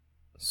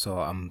So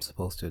I'm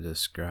supposed to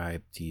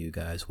describe to you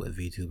guys what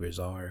VTubers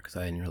are because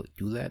I didn't really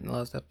do that in the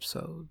last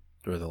episode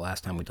or the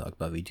last time we talked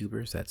about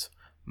VTubers. That's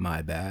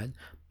my bad.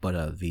 But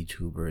a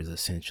VTuber is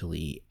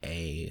essentially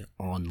a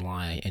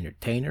online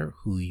entertainer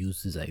who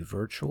uses a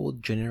virtual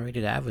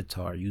generated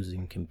avatar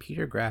using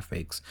computer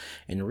graphics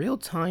and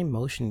real-time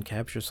motion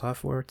capture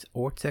software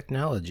or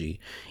technology.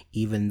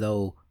 Even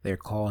though they're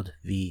called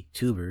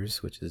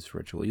VTubers, which is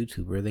virtual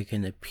YouTuber, they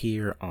can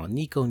appear on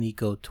Nico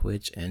Nico,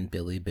 Twitch, and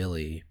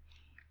Bilibili.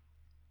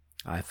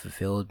 I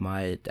fulfilled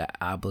my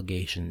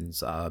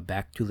obligations.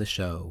 Back to the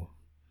show.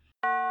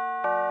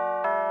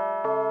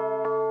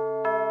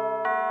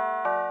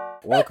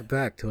 Welcome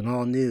back to an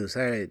all-new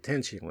Saturday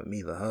Attention with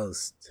me, the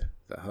host,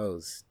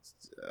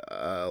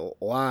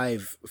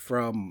 live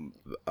from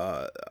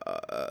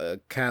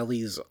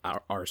Cali's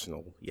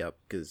Arsenal. Yep,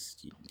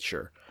 because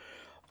sure.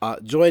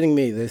 Joining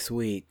me this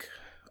week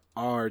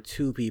are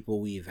two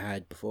people we've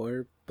had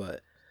before,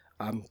 but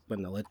I'm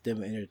going to let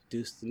them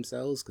introduce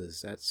themselves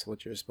because that's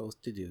what you're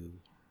supposed to do.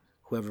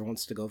 Whoever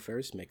wants to go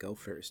first may go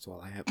first while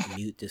I have to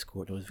mute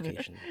Discord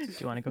notifications. Do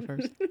you want to go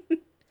first?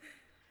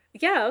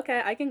 Yeah,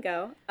 okay, I can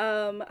go.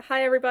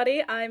 Hi,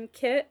 everybody. I'm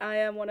Kit. I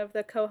am one of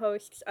the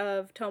co-hosts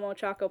of Tomo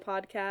Chaco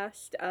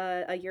Podcast,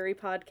 a Yuri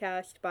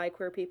podcast by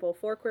queer people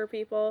for queer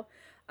people.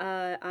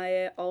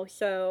 I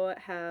also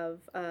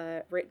have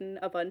written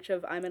a bunch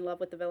of I'm in love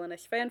with the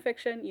villainous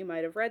fanfiction. You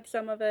might have read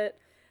some of it.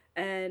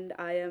 And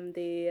I am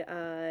the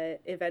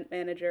event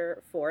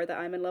manager for the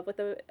I'm in love with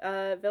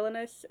the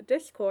villainous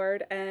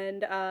Discord,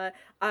 and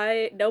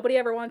nobody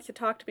ever wants to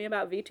talk to me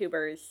about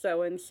VTubers, so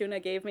when Suna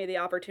gave me the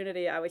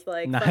opportunity, I was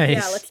like, nice. Fuck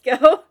yeah, let's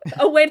go.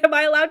 Oh wait, am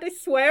I allowed to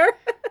swear?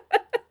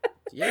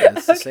 Yeah,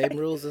 it's the same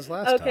rules as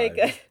last time. Okay,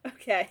 good.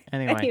 Okay.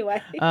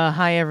 Anyway.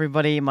 Hi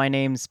everybody, my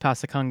name's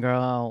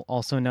Pasakanga,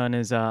 also known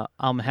as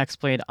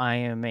Hexblade. I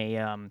am a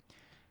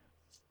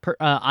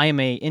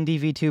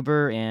indie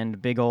VTuber and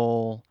big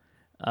ol'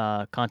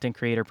 content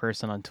creator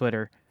person on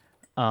Twitter.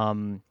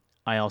 I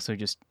also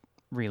just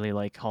really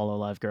like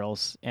Hololive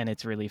Girls, and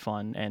it's really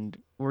fun. And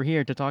we're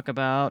here to talk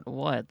about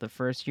the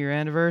first year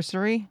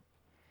anniversary?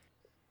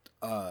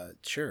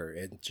 Sure,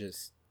 and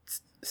just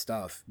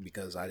stuff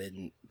because I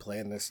didn't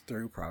plan this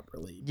through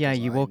properly. Yeah,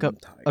 you woke up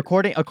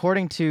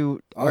according to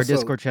our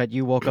Discord chat.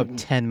 You woke up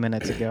 10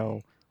 minutes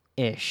ago,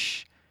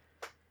 ish.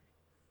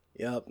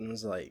 Yep, and it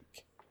was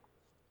like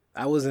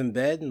I was in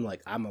bed and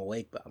like I'm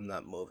awake, but I'm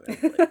not moving.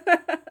 Like,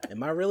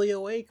 am I really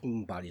awake?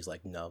 My body's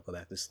like, no, go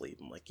back to sleep.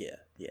 I'm like, yeah,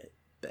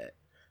 bet.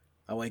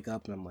 I wake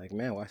up and I'm like,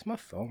 man, why's my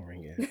phone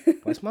ringing?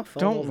 Why's my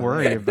phone? Don't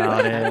worry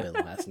about it.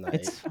 Last night.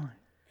 It's fine.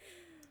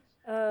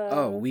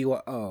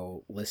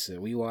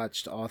 Listen, we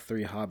watched all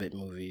 3 Hobbit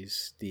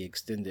movies, the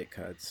extended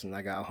cuts, and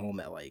I got home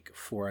at like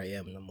 4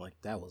 a.m. and I'm like,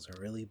 that was a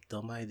really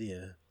dumb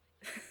idea.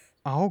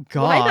 Oh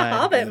God! Why the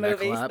Hobbit and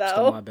movies I collapsed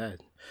though? on my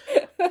bed.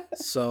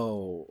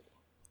 So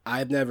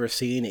I've never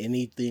seen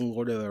anything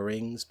Lord of the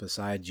Rings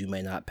besides You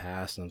May Not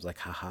Pass, and I was like,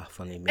 haha,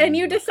 funny meme. And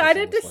you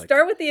decided to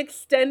start with the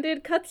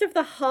extended cuts of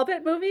the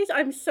Hobbit movies?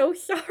 I'm so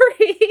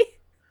sorry.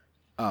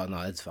 Oh,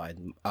 no, it's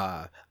fine.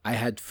 I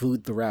had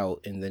food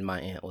throughout, and then my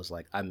aunt was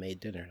like, I made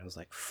dinner. And I was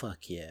like,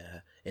 fuck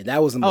yeah. And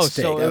that was a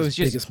mistake. So that it was was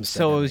the just biggest mistake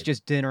so I it was made.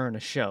 just dinner and a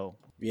show.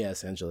 Yeah,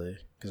 essentially.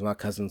 Because my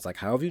cousin's like,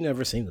 how have you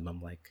never seen them?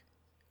 I'm like,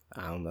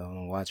 I don't know. I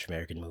don't watch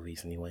American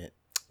movies. And he went,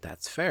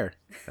 that's fair.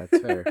 That's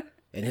fair.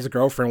 And his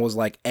girlfriend was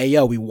like, hey,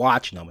 yo, we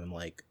watching them. And I'm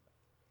like,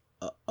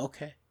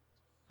 okay.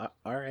 All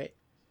right.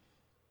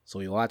 So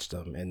we watched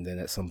them, and then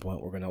at some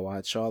point we're going to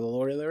watch all the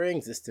Lord of the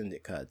Rings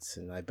extended cuts.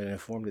 And I've been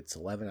informed it's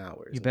 11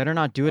 hours. You better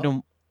not do it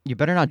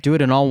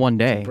in all one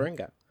day. Bring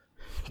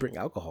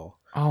alcohol.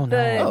 Oh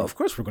no. Oh, of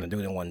course we're going to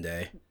do it in one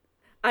day.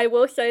 I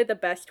will say the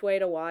best way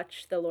to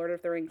watch the Lord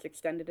of the Rings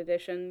extended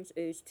editions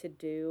is to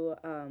do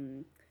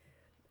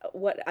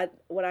what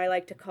I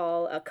like to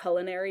call a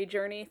culinary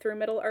journey through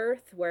Middle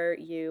Earth, where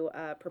you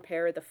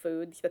prepare the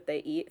foods that they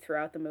eat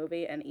throughout the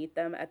movie and eat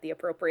them at the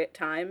appropriate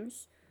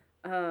times.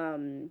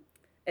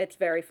 It's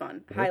very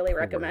fun. Highly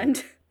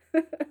recommend.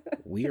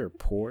 We are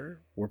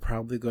poor. We're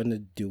probably going to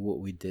do what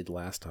we did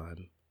last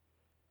time.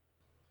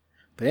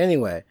 But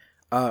anyway,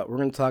 we're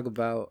going to talk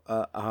about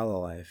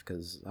Hololive,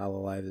 because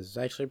Hololive is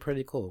actually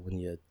pretty cool when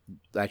you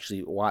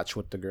actually watch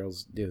what the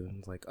girls do.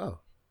 It's like, oh,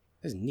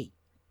 this is neat.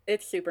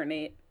 It's super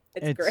neat.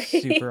 It's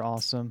great. Super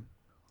awesome.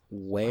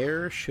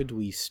 Where should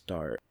we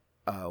start?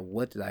 I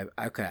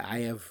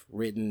have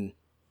written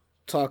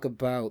talk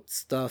about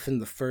stuff in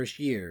the first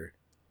year,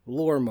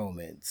 lore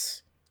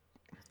moments,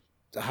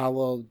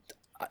 Hollow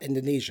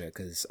Indonesia,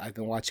 because I've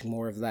been watching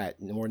more of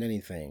that more than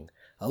anything.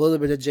 A little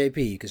bit of JP,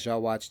 because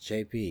y'all watch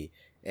JP,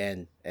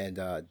 and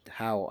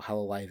how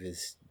Hololive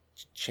has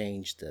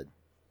changed the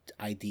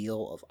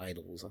ideal of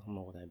idols. I don't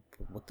know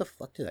what the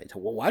fuck did I type?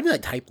 Why did I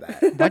type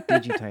that? What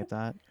did you type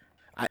that?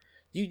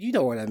 You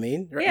know what I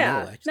mean, right?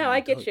 Yeah. No,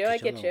 I get you. I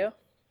get you.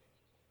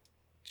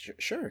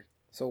 Sure.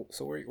 So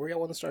where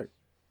y'all want to start?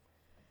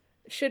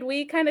 Should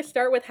we kind of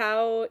start with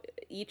how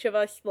each of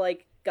us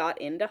like got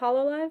into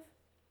Hololive?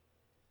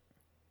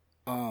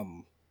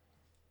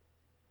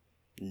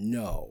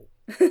 No.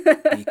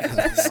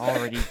 Because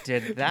already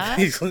did that.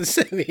 He's gonna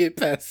send me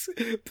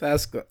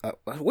Pascal.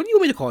 What do you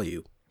want me to call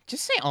you?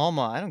 Just say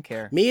Alma. I don't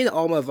care. Me and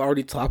Alma have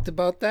already talked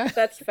about that.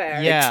 That's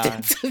fair. Yeah.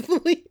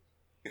 Extensively.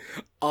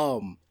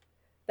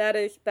 That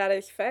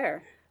is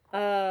fair.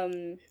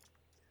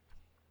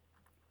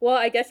 Well,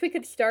 I guess we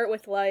could start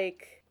with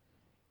like,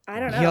 I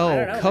don't know. I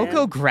don't know, Coco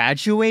man.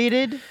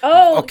 graduated.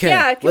 Oh, Okay,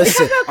 yeah. Can we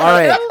listen. talk about All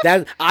right, Coco?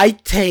 that I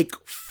take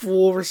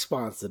full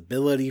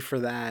responsibility for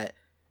that.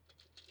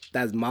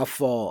 That's my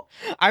fault.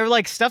 I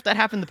like stuff that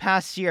happened the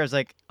past year. I was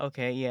like,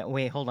 okay, yeah,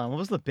 wait, hold on. What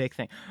was the big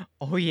thing?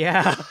 Oh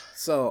yeah.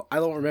 So I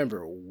don't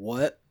remember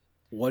what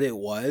it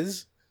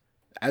was.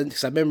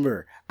 Because I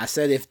remember I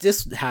said if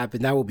this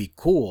happened, that would be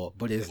cool,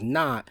 but it's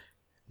not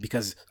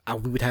because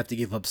we would have to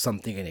give up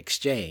something in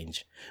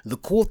exchange. The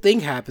cool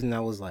thing happened, and I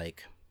was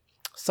like,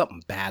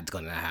 something bad's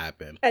gonna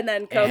happen. And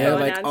then Coco And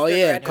like, announced oh her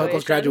yeah,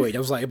 Coco's graduating. I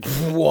was like,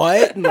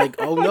 what? I'm like,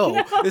 oh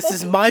no, this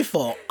is my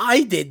fault.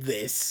 I did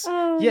this.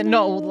 Oh, Yeah,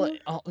 no,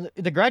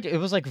 the graduate. It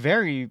was like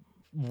very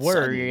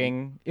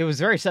worrying. It was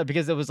very sad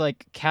because it was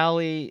like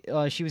Callie.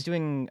 She was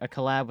doing a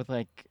collab with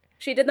like.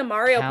 She did the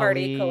Mario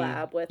Party Callie-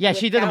 collab with. Yeah, with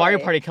she did the Mario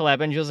Callie. Party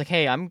collab, and she was like,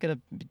 "Hey, I'm gonna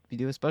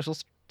do a special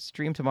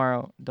stream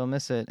tomorrow. Don't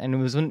miss it." And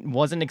it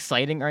wasn't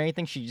exciting or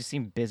anything. She just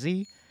seemed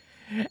busy.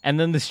 And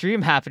then the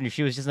stream happened, and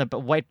she was just in a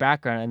white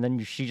background, and then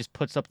she just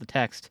puts up the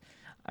text,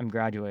 "I'm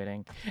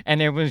graduating,"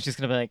 and everyone's just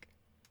gonna be like,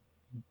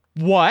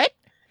 "What?"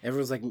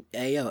 Everyone's like,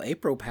 hey yo,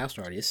 April passed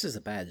already. This is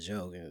a bad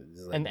joke.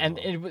 It's like, And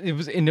no.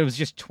 it was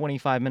just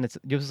 25 minutes.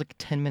 It was like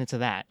 10 minutes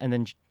of that, and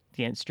then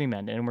the end stream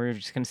ended, and we were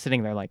just kind of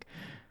sitting there like,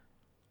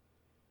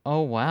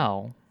 "Oh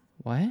wow,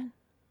 what?"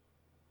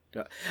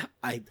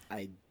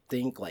 I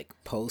think like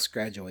post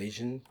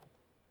graduation,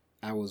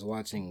 I was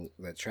watching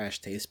the Trash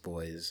Taste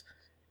Boys.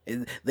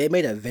 They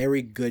made a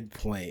very good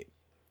point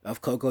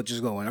of Coco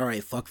just going, all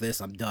right, fuck this,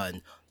 I'm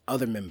done.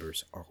 Other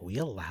members, are we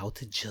allowed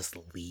to just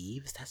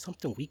leave? Is that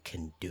something we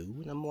can do?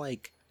 And I'm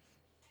like,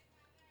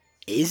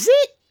 is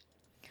it?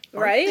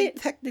 Aren't they Right?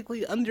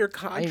 technically under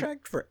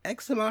contract for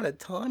X amount of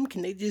time?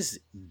 Can they just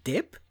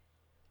dip?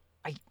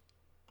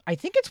 I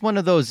think it's one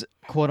of those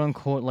quote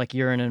unquote like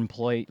you're an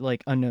employee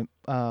like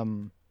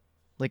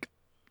like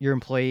your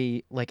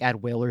employee like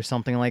at will or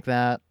something like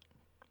that.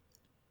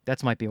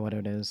 That's might be what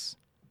it is.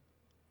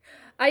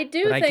 I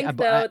do But think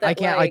though that I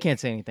can't like, can't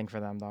say anything for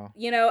them though.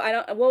 You know, I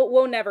don't.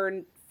 We'll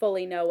never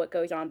fully know what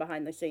goes on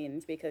behind the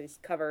scenes because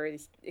Cover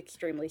is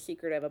extremely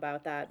secretive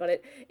about that.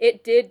 But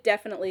it did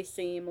definitely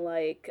seem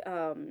like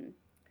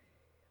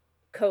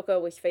Coco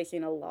was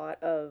facing a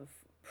lot of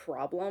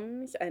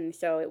problems, and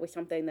so it was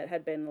something that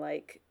had been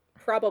like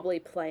probably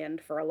planned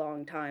for a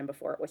long time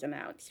before it was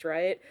announced,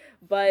 right?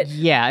 But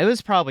Yeah, it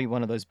was probably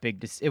one of those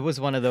it was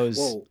one of those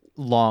Well,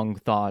 long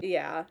thought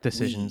yeah,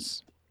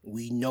 decisions.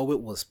 we know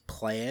it was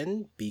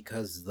planned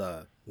because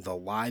the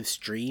live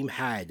stream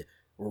had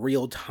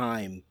real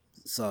time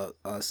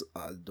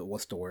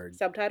what's the word?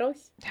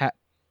 subtitles.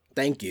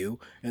 Thank you.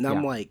 And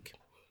I'm Yeah. like,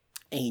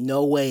 ain't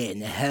no way in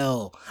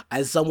hell,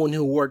 as someone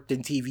who worked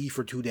in TV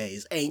for 2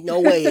 days, ain't no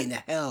way in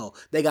hell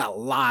they got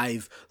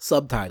live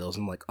subtitles.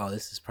 I'm like, oh,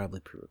 this is probably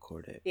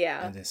pre-recorded.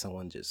 Yeah. And then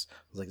someone just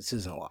was like, this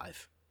isn't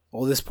live.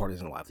 Well, this part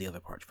isn't live. The other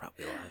part's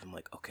probably live. I'm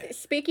like, okay.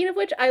 Speaking of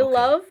which, I Okay,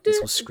 loved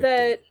this was scripted.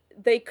 that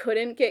they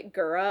couldn't get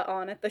Gura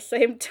on at the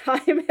same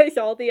time as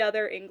all the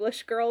other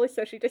English girls,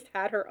 so she just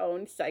had her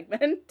own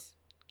segment.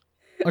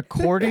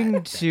 According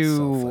That's so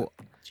to funny.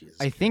 Jesus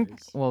I think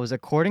Christ. what was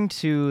according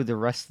to the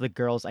rest of the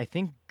girls, I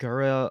think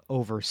Gura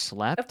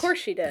overslept. Of course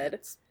she did.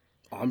 It's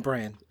on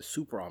brand.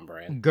 Super on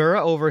brand.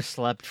 Gura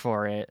overslept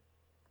for it.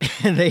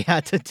 And they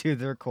had to do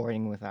the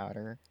recording without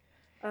her.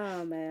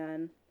 Oh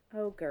man.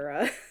 Oh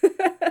Gura.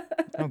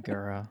 Oh,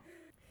 Gura.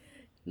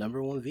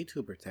 Number one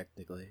VTuber,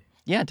 technically.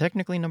 Yeah,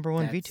 technically number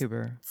one That's-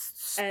 VTuber.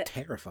 It's And-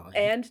 terrifying.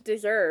 And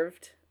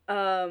deserved.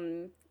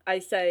 I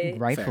say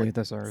Rightfully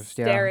Fair. deserved,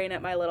 yeah. staring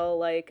at my little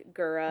like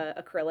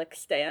Gura acrylic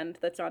stand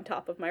that's on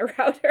top of my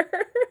router.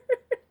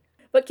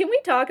 But can we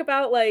talk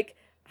about like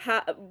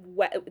how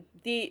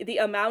the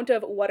amount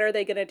of what are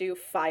they gonna do?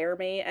 Fire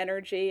me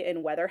energy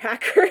in Weather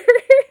Hackers.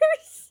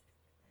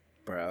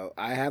 Bro,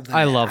 I have that.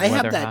 I love I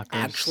have weather that hackers.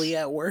 actually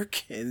at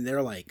work, and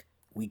they're like,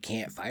 "We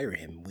can't fire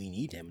him. We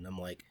need him." And I'm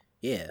like,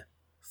 "Yeah,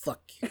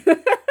 fuck you."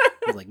 I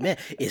was like, "Man,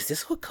 is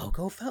this what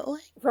Coco felt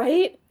like?"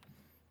 Right?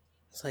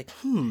 It's like,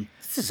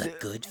 this is a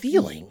good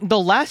feeling. The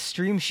last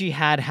stream she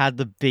had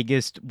the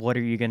biggest "What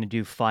are you gonna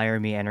do? Fire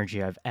me"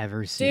 energy I've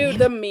ever seen. Dude,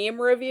 the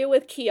meme review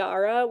with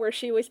Kiara where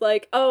she was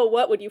like, "Oh,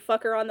 what would you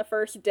fuck her on the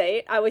first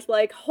date?" I was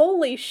like,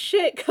 "Holy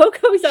shit,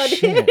 Coco's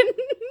Shit.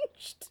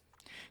 unhinged."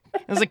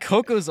 It was like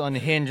Coco's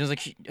unhinged. It was like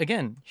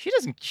she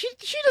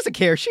doesn't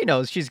care. She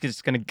knows she's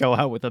just gonna go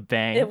out with a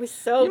bang. It was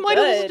so You might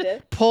as well good.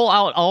 just pull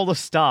out all the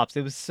stops.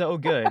 It was so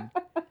good.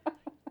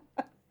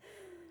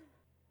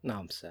 No,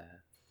 I'm sad.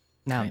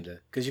 Now, Kinda,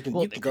 because you can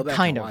well, go back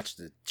kind and of. watch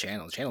the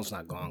channel. The channel's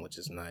not gone, which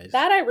is nice.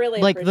 That I really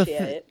Like, the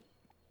appreciate.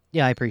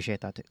 yeah, I appreciate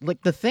that too.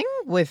 Like the thing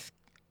with,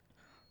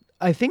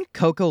 I think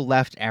Coco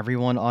left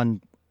everyone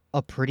on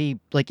a pretty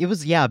like it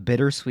was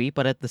bittersweet,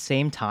 but at the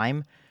same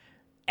time,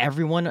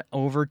 everyone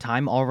over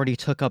time already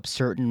took up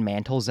certain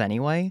mantles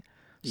anyway.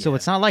 So Yeah.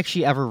 it's not like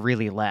she ever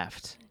really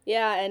left.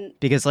 Yeah, and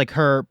Because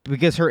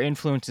her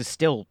influence is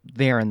still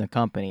there in the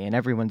company, and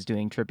everyone's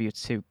doing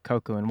tributes to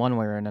Coco in one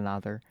way or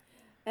another.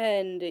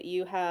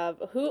 you have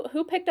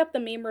who picked up the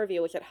meme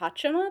review? Was it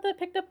Hachima that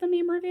picked up the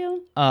meme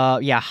review?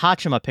 Yeah,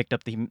 Hachima picked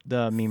up the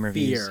meme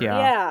reviews. Fear. Yeah.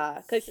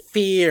 Yeah, because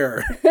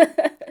Fear.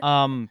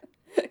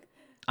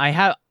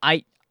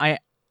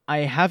 I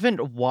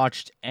haven't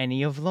watched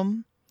any of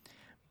them,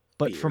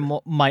 but from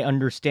what my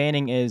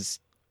understanding is,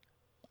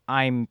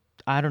 I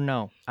don't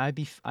know. I'd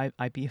be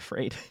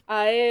afraid.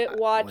 I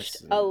watched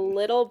a Listen.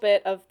 little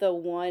bit of the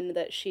one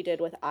that she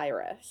did with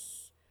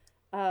Iris.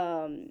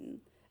 And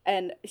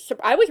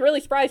I was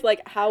really surprised,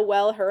 like, how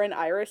well her and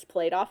Iris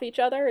played off each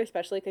other,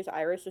 especially because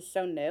Iris is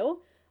so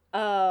new.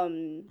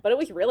 But it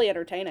was really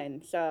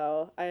entertaining,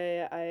 so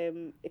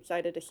I'm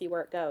excited to see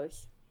where it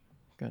goes.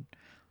 Good.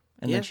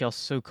 And Yeah. then she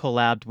also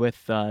collabed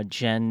with ID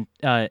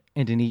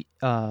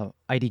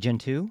Gen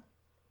 2.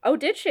 Oh,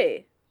 did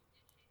she?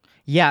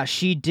 Yeah,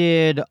 she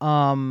did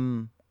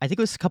I think it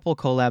was a couple of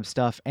collab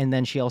stuff, and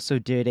then she also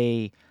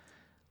did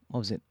what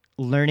was it?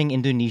 Learning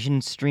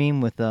Indonesian stream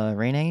with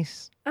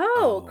Renes. Oh,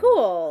 Oh.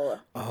 cool.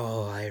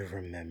 Oh, I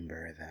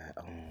remember that.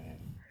 Oh,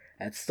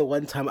 that's the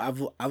one time I've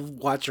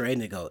watched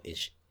Raina go.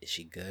 Is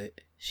she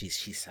good? She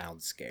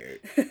sounds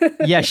scared.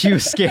 Yeah, she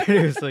was scared.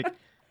 It's like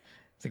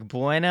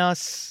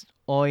buenas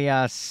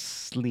oya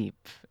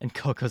sleep, and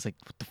Coco's like,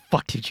 "What the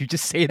fuck did you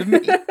just say to me?"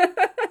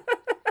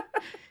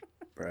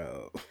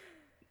 Bro.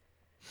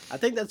 I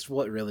think that's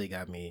what really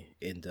got me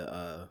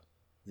into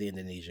the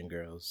Indonesian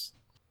girls.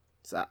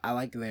 So I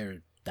like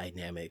their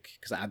dynamic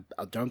because I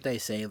don't they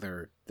say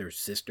they're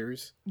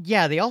sisters.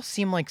 Yeah, they all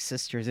seem like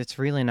sisters. It's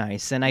really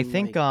nice, and I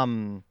think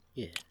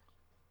Yeah.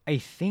 I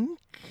think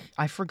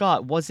I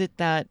forgot. Was it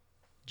that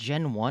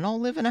Gen 1 all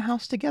live in a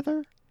house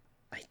together?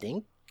 I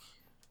think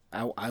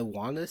I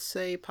want to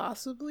say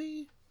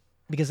possibly.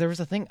 Because there was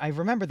a thing. I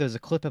remember there was a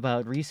clip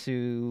about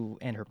Risu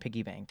and her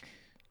piggy bank.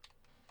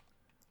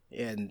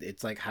 And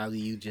it's like, how do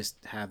you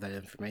just have that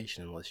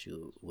information unless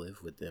you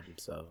live with them?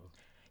 So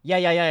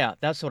Yeah.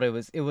 That's what it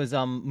was. It was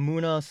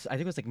Muna. I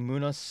think it was like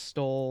Muna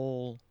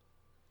stole.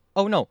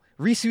 Oh no,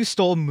 Risu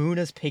stole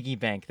Muna's piggy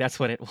bank. That's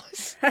what it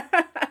was.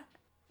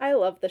 I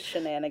love the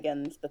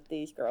shenanigans that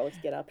these girls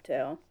get up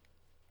to.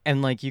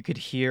 And like you could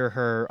hear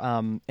her,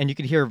 and you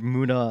could hear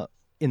Muna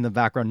in the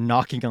background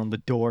knocking on the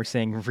door,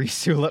 saying,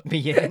 "Risu, let me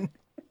in."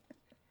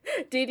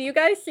 Did you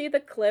guys see the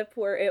clip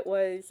where it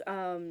was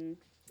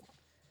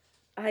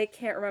I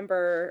can't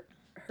remember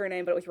her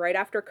name, but it was right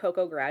after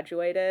Coco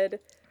graduated,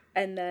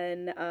 and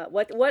then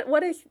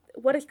what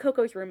is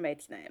Coco's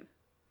roommate's name?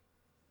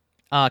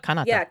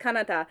 Kanata. Yeah,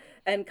 Kanata.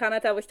 And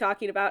Kanata was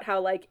talking about how,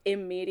 like,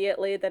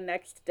 immediately the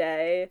next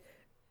day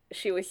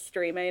she was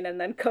streaming, and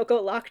then Coco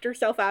locked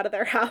herself out of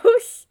their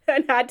house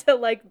and had to,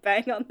 like,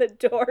 bang on the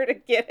door to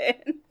get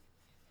in.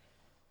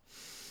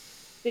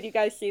 Did you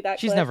guys see that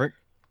She's clip? never.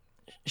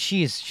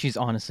 She's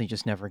honestly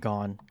just never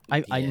gone.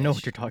 I Yeah, know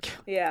what you're talking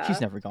about. Yeah.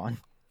 She's never gone.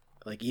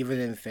 like even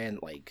in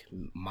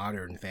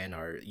modern fan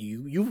art,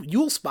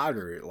 you'll spot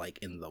her like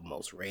in the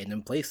most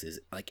random places,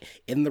 like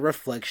in the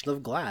reflection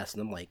of glass,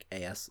 and I'm like,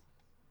 hey, that's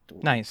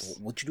Nice.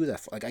 What you do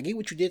that for? Like, I get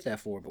what you did that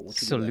for, but what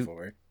you do that Salute.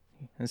 for?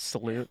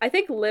 Salute. I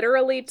think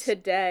literally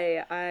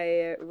today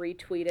I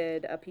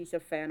retweeted a piece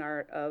of fan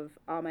art of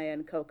Ame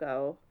and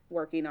Coco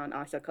working on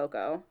Asa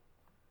Coco.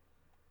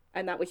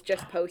 And that was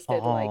just posted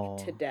Oh.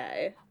 like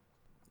today.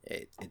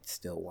 It's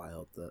still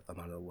wild the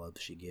amount of love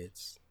she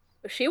gets.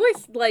 She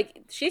was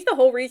like, she's the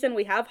whole reason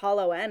we have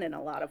Hollow N in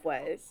a lot of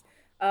ways.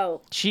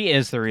 Oh, She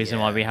is the reason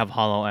why we Yeah. have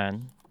Hollow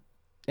N.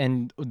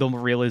 And the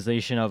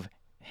realization of,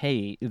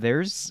 hey,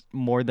 there's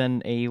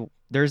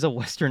a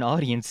Western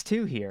audience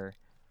too here.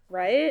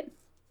 right?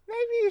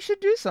 Maybe you should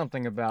do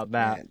something about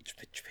that. Man,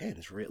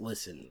 Japan's real.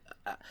 Listen,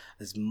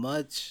 as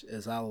much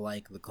as I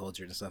like the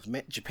culture and stuff,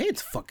 man,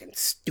 Japan's fucking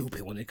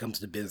stupid when it comes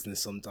to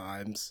business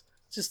sometimes.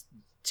 Just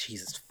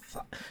Jesus,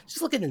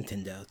 just look at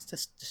Nintendo.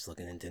 Just look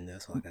at Nintendo.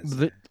 That's all I gotta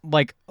say.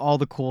 Like all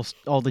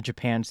the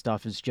Japan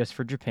stuff is just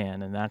for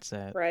Japan, and that's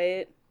it.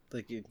 Right?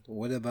 Like,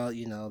 what about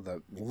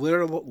the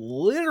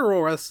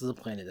literal rest of the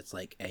planet? It's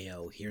like,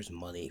 ayo, here's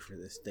money for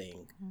this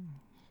thing.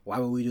 Why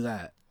would we do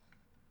that?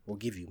 We'll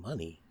give you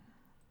money,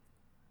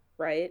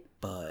 Right?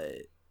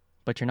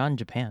 But you're not in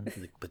Japan.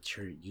 but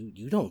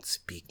you don't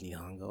speak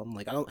Nihongo. I'm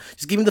like, I don't.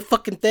 Just give me the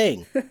fucking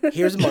thing.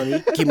 Here's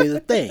money. Give me the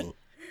thing.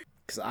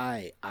 Cause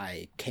I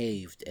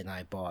caved and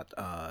I bought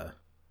the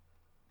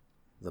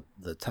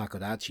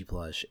Takodachi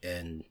plush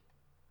and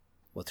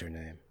what's her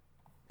name?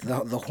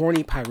 The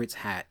horny pirate's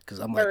hat. Cause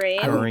I'm like, Marine?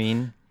 I don't-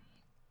 Marine.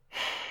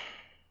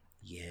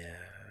 Yeah.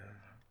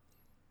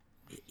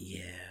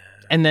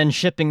 And then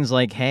shipping's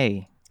like,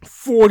 hey,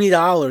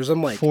 $40.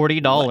 I'm like,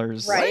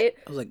 $40. Right?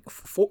 I was like,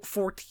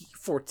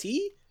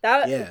 40?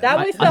 That Yeah,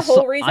 was I the saw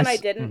whole reason I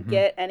didn't mhm.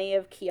 get any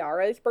of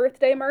Kiara's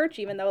birthday merch,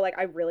 even though like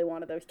I really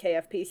wanted those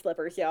KFP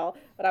slippers, y'all.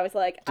 But I was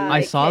like, I I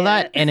dude. saw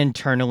that can't. and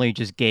internally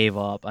just gave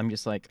up. I'm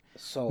just like,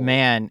 So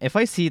man, if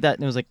I see that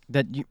and it was like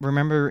that,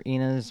 remember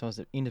Ina's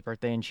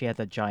birthday and she had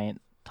that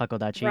giant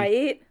takodachi.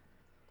 Right?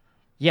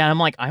 Yeah, I'm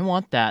like, I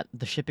want that.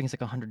 The shipping's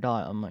like $100.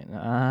 I'm like,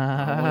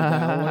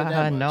 I don't want it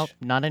that nope, much.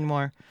 not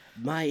anymore.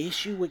 My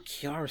issue with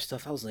Kiara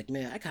stuff, I was like,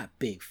 man, I got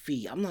big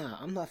feet. I'm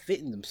not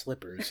fitting them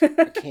slippers.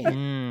 I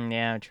can't.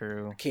 Yeah,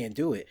 true. I can't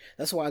do it.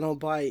 That's why I don't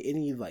buy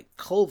any like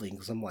clothing,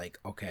 because I'm like,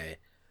 okay,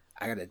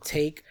 I gotta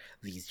take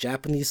these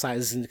Japanese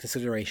sizes into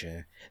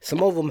consideration.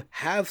 Some of them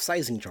have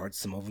sizing charts,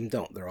 some of them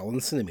don't. They're all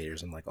in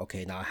centimeters. I'm like,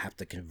 okay, now I have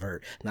to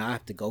convert. Now I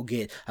have to go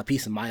get a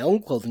piece of my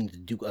own clothing to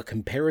do a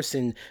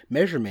comparison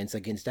measurements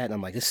against that. And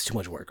I'm like, this is too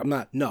much work.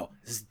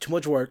 This is too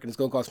much work and it's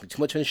gonna cost me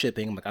too much in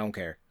shipping. I'm like, I don't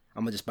care.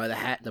 I'm gonna just buy the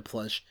hat and the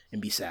plush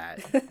and be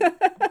sad.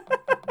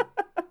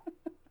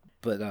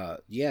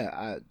 But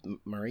yeah,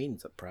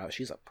 Marine's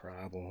she's a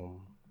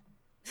problem.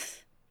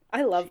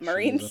 I love She is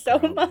Marine a so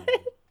problem.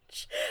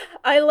 much.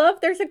 I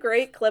love there's a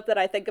great clip that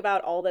I think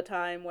about all the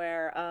time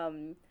where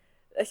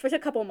especially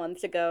a couple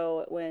months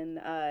ago when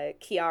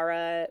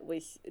Kiara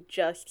was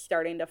just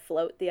starting to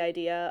float the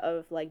idea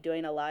of like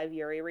doing a live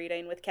Yuri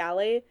reading with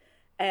Callie,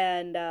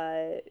 and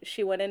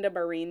she went into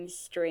Marine's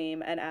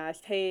stream and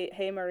asked,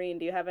 hey Marine,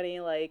 do you have any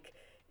like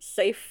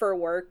safe for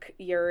work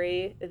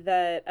Yuri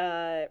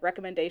that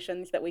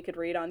recommendations that we could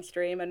read on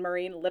stream?" And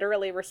Marine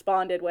literally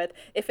responded with,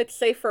 "If it's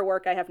safe for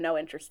work, I have no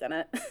interest in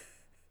it."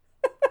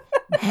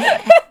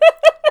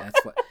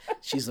 That's what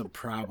she's a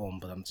problem,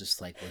 but I'm just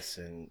like,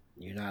 listen,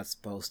 you're not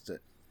supposed to.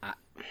 I,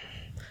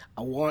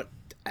 I want.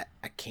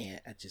 I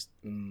can't.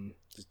 I'm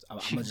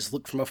gonna just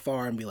look from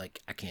afar and be like,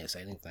 I can't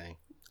say anything.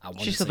 I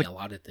want She to said say the a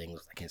lot of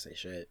things. I can't say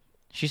shit.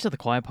 she said the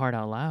quiet part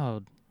out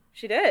loud.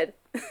 She did.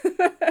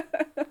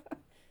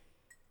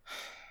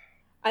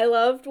 I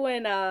loved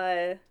when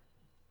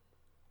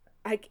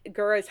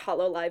Gura's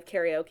Hollow Live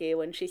karaoke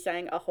when she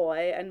sang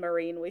Ahoy and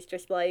Marine was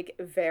just like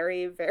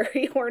very,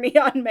 very horny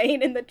on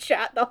main in the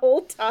chat the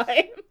whole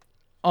time.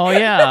 Oh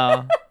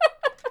yeah.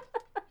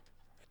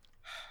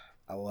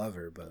 I love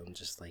her, but I'm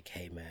just like,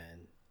 hey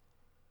man,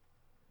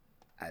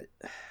 I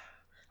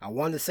I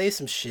want to say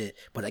some shit,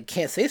 but I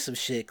can't say some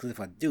shit because if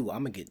I do, I'm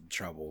gonna get in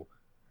trouble.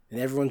 And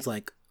everyone's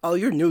like, oh,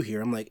 you're new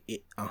here. I'm like,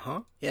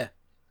 yeah.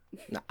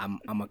 No, I'm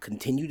gonna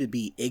continue to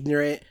be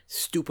ignorant,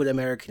 stupid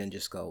American and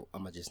just go.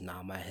 I'm gonna just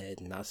nod my head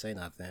and not say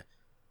nothing.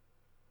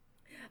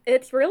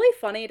 It's really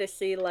funny to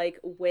see like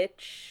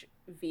which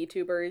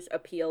VTubers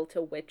appeal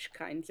to which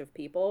kinds of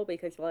people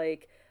because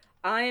like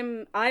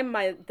I'm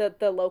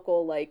the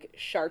local like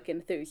shark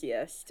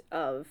enthusiast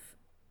of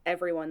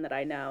everyone that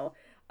I know.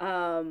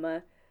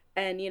 Um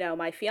and you know,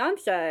 my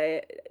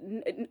fiance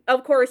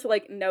of course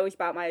like knows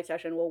about my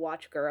obsession, will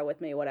watch Gura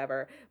with me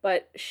whatever,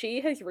 but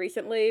she has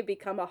recently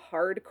become a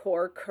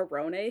hardcore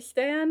Korone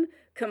stan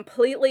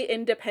completely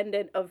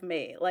independent of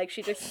me. Like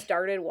she just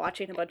started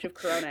watching a bunch of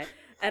Korone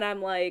and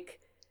I'm like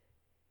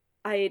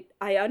I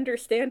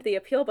understand the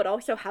appeal, but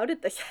also how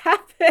did this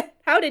happen?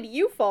 How did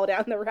you fall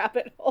down the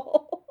rabbit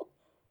hole?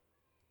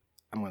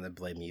 I'm gonna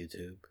blame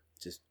YouTube.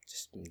 Just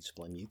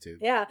blame YouTube.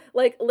 Yeah,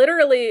 like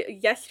literally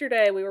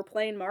yesterday we were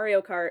playing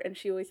Mario Kart and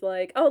she was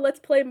like, "Oh, let's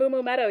play Moo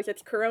Moo Meadows.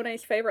 It's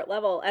Korone's favorite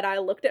level." And I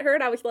looked at her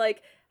and I was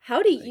like,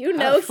 "How do Like, you how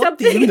know the fuck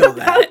do something you know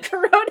about that?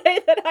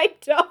 Korone that I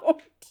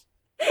don't?"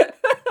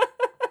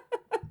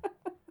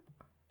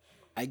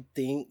 I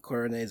think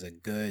Corona is a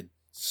good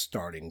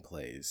starting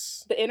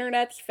place. The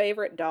internet's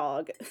favorite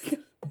dog.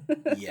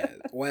 Yeah.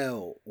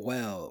 Well.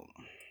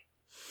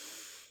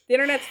 The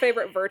internet's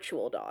favorite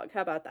virtual dog.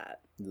 How about that?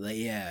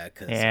 Yeah.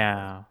 Cause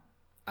Yeah.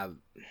 I.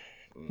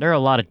 There are a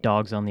lot of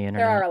dogs on the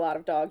There are internet. a lot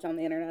of dogs on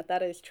the internet.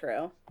 That is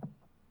true.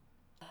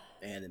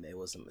 Anime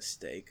was a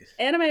mistake.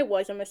 Anime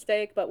was a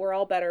mistake, but we're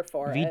all better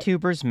for it.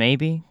 VTubers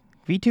maybe.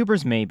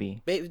 VTubers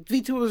maybe.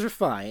 VTubers are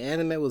fine.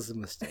 Anime was a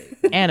mistake.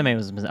 Anime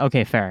was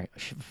okay. Fair.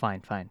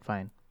 Fine.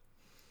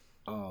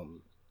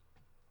 Um.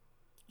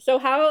 So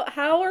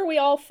how are we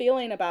all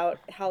feeling about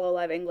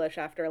Hololive English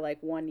after like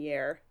 1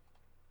 year?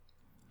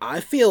 I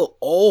feel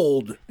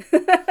old.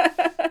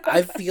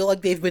 I feel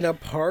like they've been a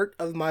part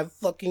of my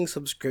fucking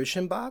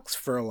subscription box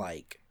for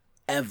like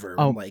ever.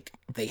 Oh. I'm like,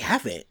 they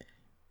haven't.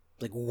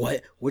 Like,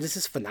 what? What is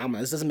this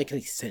phenomenon? This doesn't make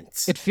any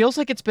sense. It feels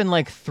like it's been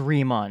like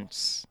 3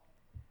 months.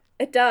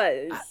 It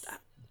does.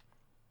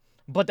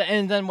 But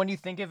and then when you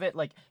think of it,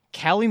 like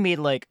Callie made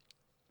like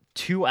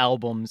 2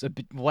 albums,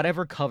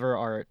 whatever cover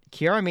art.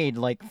 Kiara made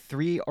like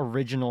 3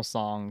 original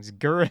songs.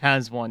 Gur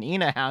has one.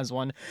 Ina has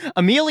one.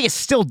 Amelia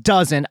still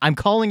doesn't. I'm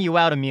calling you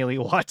out,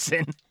 Amelia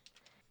Watson.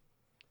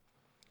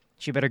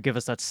 She better give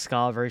us that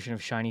ska version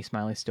of Shiny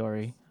Smiley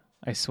Story.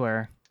 I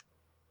swear.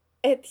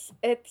 It's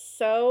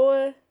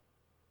so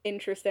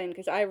interesting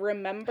because I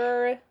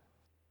remember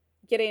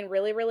getting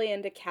really, really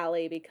into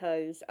Callie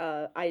because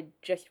I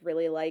just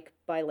really like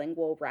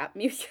bilingual rap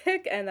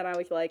music, and then I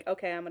was like,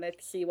 okay, I'm gonna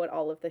see what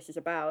all of this is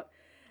about.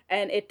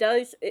 and it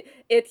does.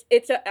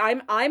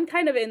 I'm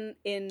kind of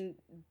in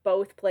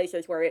both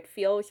places where it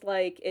feels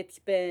like it's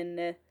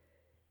been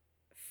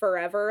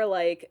forever.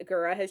 Like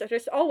Gura has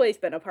just always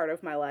been a part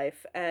of my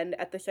life, and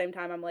at the same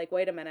time, I'm like,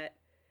 wait a minute,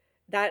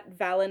 that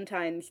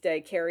Valentine's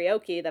Day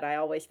karaoke that I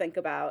always think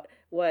about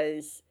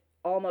was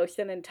almost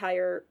an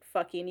entire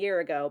fucking year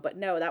ago, but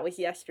no, that was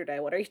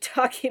yesterday. What are you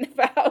talking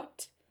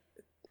about?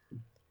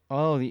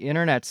 Oh, the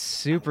internet's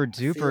super I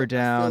feel duper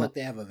down. like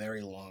they have a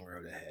very long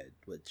road ahead,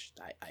 which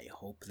I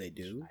hope they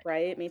do.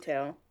 Right, me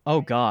too.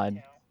 Oh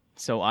God.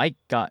 So I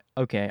got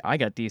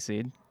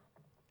DC'd.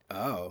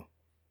 Oh.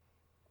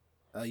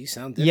 Oh, you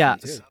sound Yeah.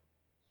 different too.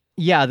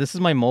 Yeah, this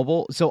is my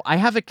mobile. So I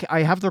have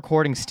the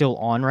recording still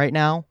on right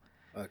now.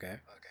 Okay.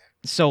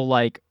 So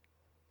like,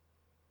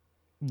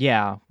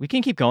 yeah, we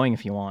can keep going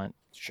if you want.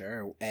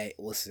 Sure. Hey,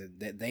 listen,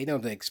 they know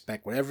they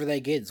expect whatever they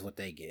get is what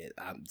they get.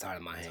 I'm tired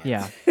of my hands.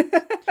 Yeah.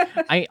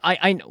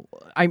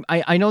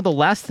 I know the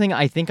last thing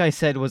I think I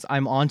said was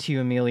I'm on to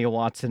you, Amelia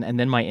Watson, and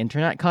then my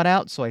internet cut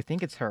out, so I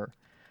think it's her.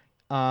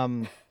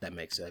 That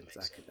makes sense.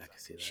 I can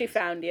see that. She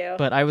found you.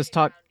 But I was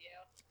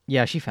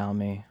Yeah, she found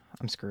me.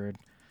 I'm screwed.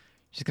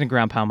 She's gonna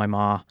ground pound my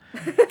ma.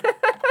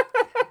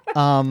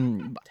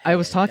 I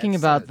was talking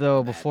about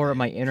though before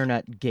my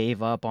internet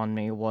gave up on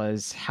me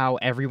was how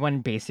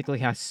everyone basically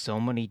has so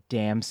many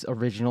damn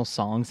original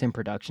songs and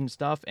production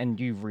stuff, and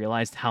you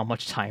realized how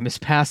much time has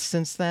passed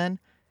since then.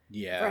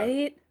 Yeah.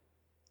 Right?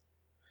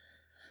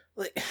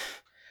 Like,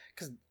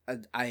 because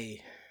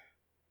I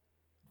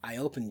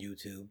opened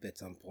YouTube at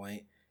some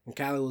point, and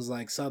Kylie was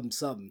like,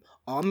 something.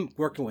 I'm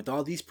working with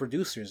all these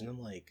producers, and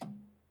I'm like,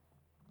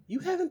 you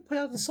haven't put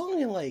out a song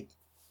in like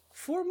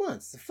 4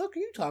 months. The fuck are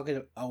you talking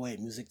about? Oh wait,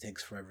 music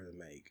takes forever to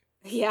make.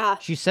 Yeah.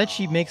 She said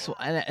she makes,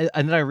 and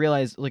then I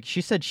realized, like,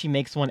 she said she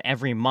makes one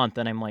every month,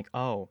 and I'm like,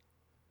 oh,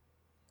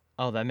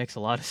 that makes a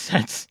lot of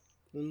sense.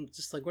 And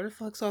just like, where the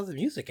fuck's all the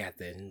music at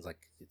then? And it's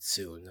like, it's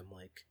soon. I'm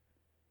like,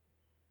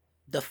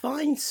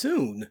 define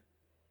soon.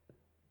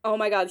 Oh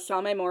my god,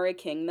 Same Mori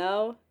King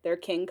though? Their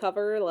King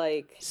cover,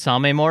 like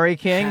Same Mori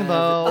King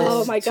though.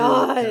 Oh my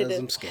god.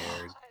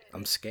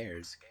 I'm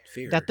scared.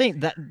 Fear. That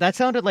thing that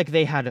sounded like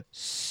they had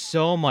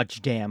so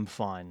much damn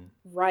fun.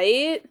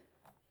 Right?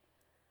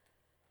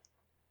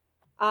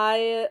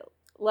 I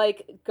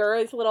like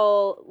Gura's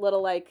little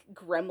like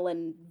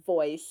gremlin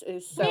voice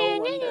is so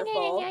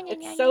wonderful.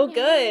 It's so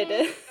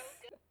good.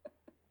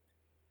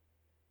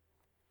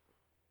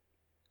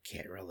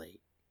 Can't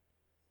relate.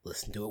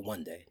 Listen to it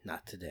one day,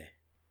 not today.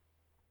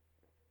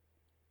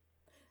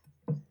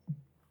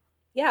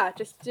 Yeah,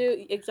 just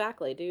do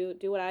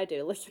what I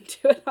do. Listen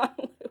to it on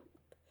loop.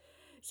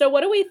 So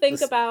what do we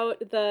think about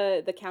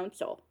the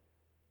council?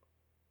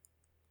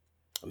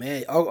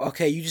 Man,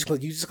 okay, you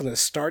just gonna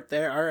start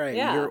there? All right,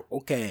 Yeah. You're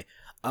okay.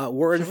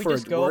 We're in Should for we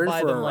just go by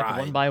them a like ride.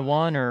 one by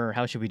one, or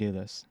how should we do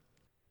this?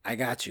 I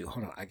got you.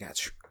 Hold on, I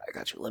got you.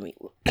 Let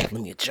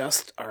me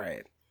adjust. All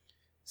right.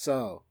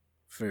 So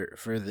for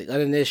the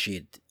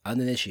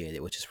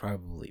uninitiated, which is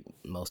probably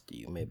most of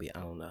you, maybe I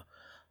don't know.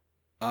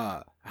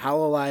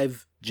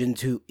 Hololive Gen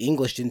 2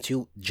 English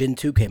Gen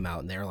 2 came out,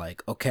 and they're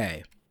like,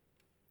 okay,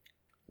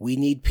 we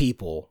need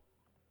people.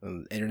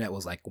 And the internet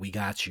was like, we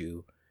got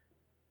you.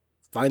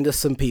 Find us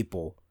some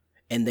people,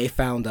 and they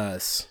found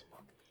us.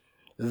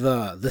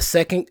 The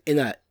second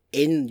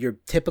in your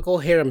typical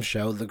harem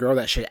show, the girl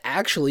that should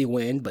actually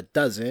win but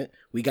doesn't.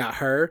 We got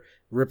her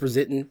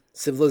representing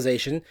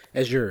Civilization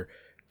as your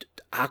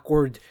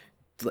awkward.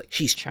 Like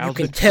you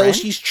can tell friend?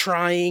 she's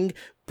trying,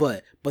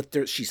 but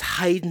she's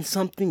hiding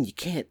something you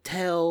can't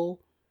tell.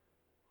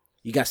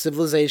 You got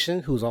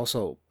Civilization, who's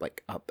also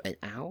like an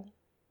owl,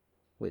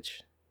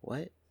 which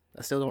what?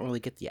 I still don't really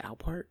get the owl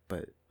part,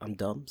 but I'm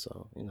dumb,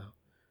 so you know.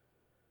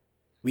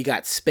 We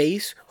got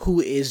Space,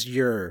 who is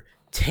your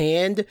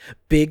tanned,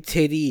 big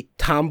titty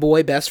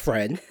tomboy best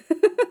friend.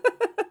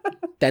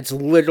 That's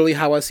literally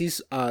how I see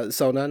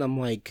Sona, and I'm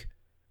like,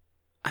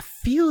 I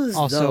feel as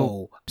Also,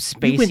 though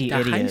spacey we went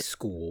to high idiot.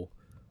 school,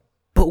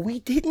 but we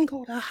didn't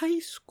go to high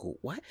school.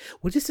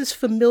 What is this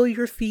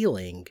familiar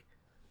feeling?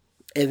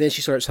 And then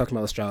she starts talking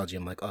about astrology.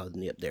 I'm like, oh,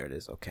 yep, there it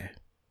is. Okay.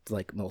 It's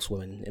like most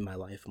women in my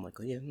life. I'm like,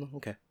 oh, yeah, no,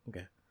 okay.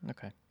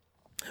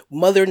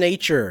 Mother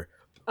Nature.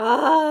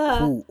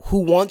 Who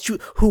wants you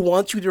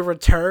to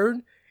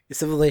return?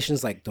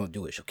 Civilization's like, don't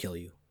do it, she'll kill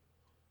you.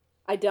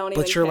 I don't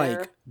even But you're care.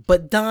 like,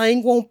 but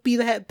dying won't be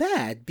that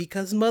bad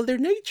because Mother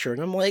Nature.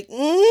 And I'm like,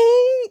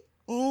 I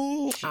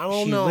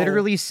don't know. She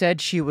literally said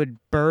she would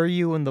burr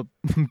you into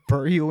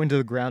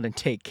the ground and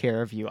take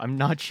care of you. I'm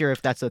not sure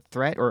if that's a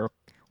threat or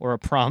a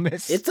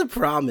promise. It's a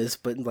promise,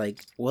 but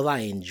like, will I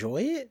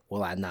enjoy it?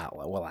 Will I not?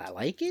 Will I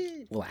like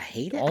it? Will I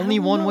hate it? Only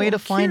one way to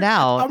find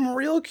out. I'm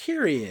real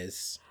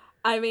curious.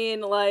 I mean,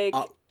 like,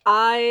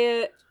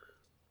 Fauna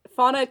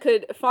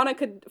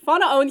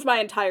owns my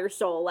entire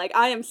soul. Like,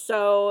 I am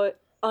so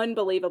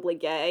unbelievably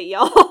gay,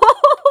 y'all.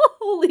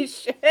 Holy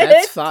shit.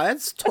 That's fine.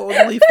 That's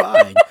totally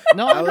fine.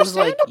 No, I was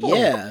like, understandable.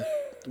 yeah,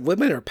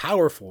 women are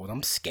powerful, and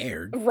I'm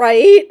scared.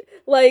 Right?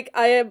 Like,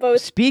 I am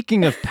both.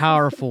 Speaking of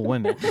powerful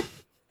women,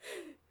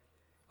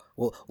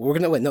 Well, we're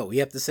gonna wait. No, we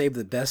have to save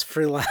the best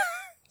for last.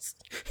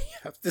 You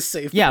have to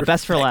save.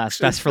 Best for last.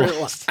 Best for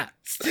last.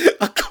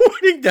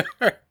 According to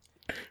her,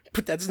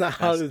 but that's not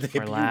how the Best for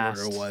debut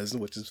last. order was,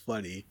 which is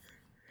funny.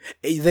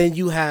 And then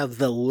you have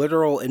the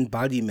literal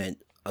embodiment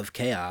of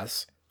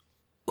chaos,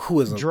 who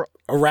is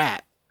a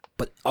rat,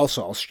 but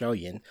also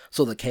Australian.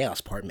 So the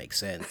chaos part makes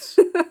sense.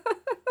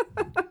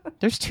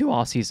 There's 2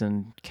 Aussies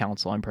in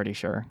council, I'm pretty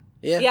sure.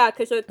 Yeah,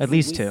 because it's At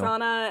least 2.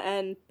 Sana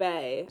and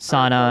Bae.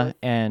 Sana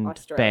and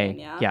Australian,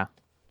 Bae. yeah. Yeah.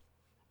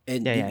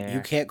 And Yeah.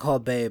 you can't call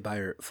Bae by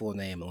her full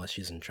name unless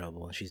she's in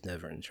trouble, and she's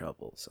never in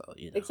trouble. So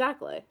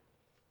Exactly.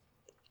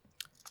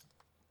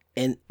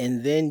 And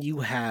then you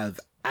have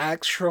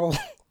actual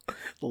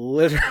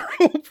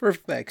literal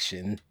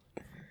perfection.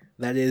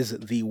 That is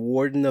the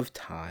Warden of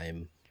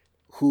Time,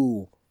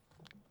 who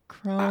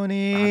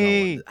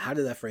Crony. how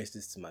did I phrase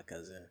this to my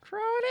cousin?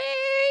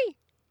 Crony.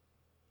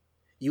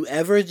 You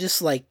ever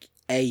just like,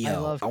 hey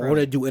yo, love I want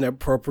Crony. to do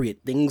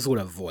inappropriate things with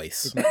a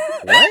voice.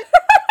 What?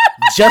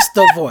 Just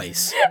the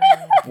voice.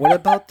 What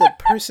about the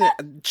person?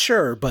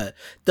 Sure, but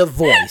the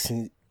voice.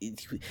 And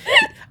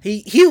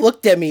he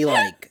looked at me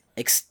like,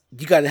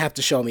 you gotta have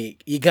to show me.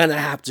 You're gonna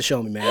have to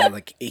show me, man.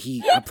 Like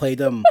I played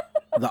him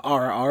the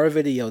RR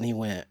video, and he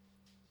went,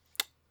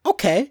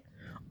 okay,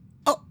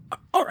 oh,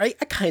 all right,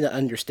 I kind of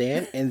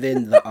understand. And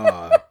then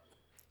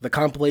the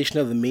compilation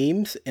of the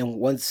memes, and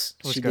once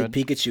Was she good.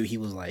 did Pikachu, he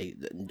was like,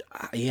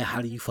 yeah,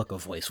 how do you fuck a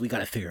voice? We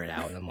gotta figure it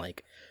out. And I'm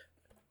like,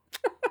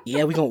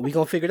 yeah, we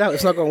gonna figure it out.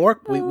 It's not gonna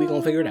work. We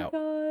gonna figure it out.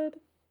 God.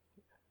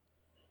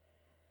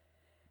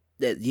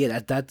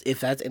 That if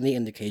that's any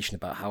indication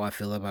about how I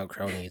feel about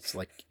Crony, it's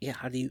like, yeah,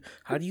 how do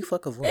you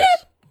fuck a voice?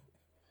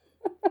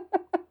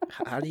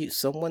 How do you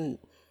someone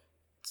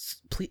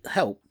please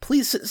help?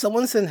 Please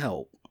someone send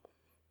help.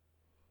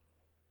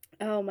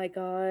 Oh my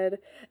god.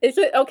 Is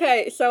it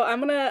okay? So I'm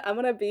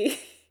gonna be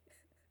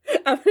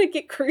I'm gonna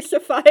get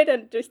crucified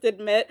and just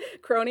admit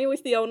Crony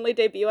was the only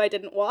debut I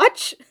didn't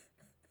watch.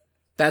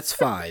 That's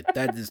fine.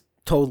 That is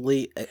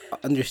totally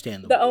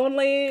understandable. The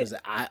only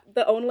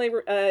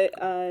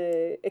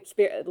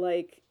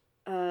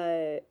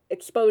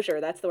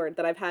exposure, that's the word,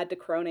 that I've had to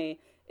Crony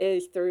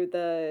is through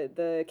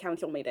the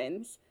council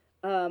meetings.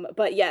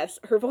 But yes,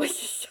 her voice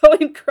is so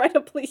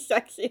incredibly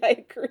sexy.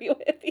 I agree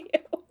with you.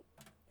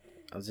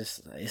 I was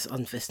just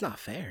it's not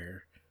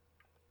fair.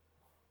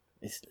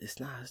 It's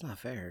not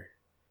fair.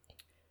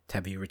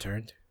 Have you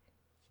returned?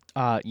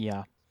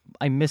 Yeah.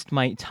 I missed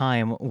my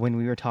time when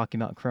we were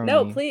talking about Crony.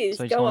 No, please,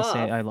 So I just go want to off.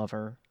 say I love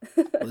her.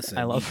 Listen,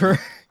 I love her.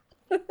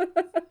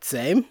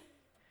 Same.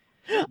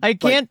 I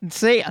can't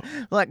say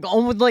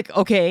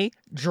okay,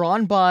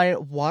 drawn by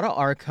Wada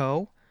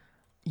Arco.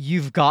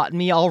 You've got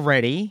me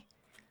already.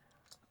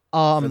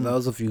 For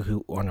those of you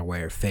who aren't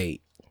aware,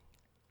 Fate,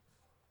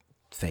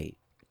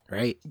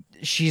 right?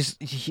 He's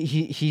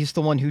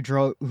the one who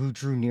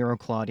drew Nero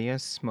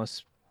Claudius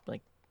most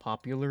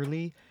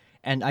popularly,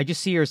 and I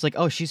just see her as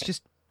oh, she's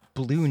just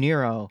Blue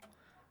Nero.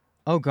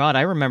 Oh god,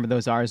 I remember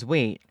those R's.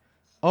 Wait.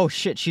 Oh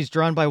shit, she's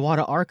drawn by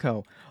Wada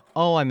Arco.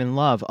 Oh, I'm in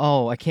love.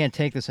 Oh, I can't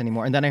take this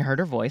anymore. And then I heard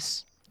her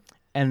voice,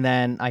 and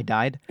then I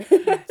died,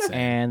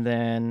 and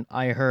then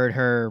I heard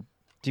her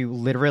do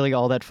literally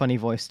all that funny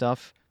voice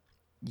stuff.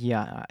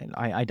 Yeah,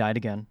 I died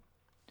again.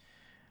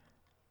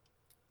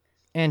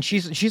 And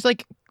she's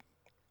like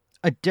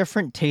a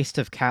different taste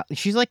of Callie.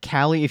 She's like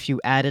Callie if you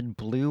added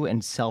blue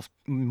and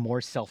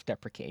more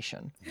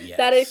self-deprecation. Yes.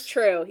 That is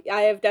true.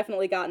 I have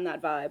definitely gotten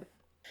that vibe.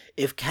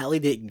 If Callie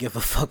didn't give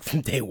a fuck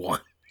from day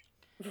one.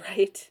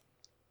 Right.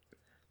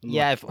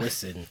 Yeah,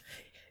 listen.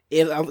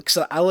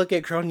 So I look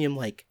at Crony, I'm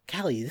like,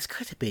 Callie, this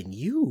could have been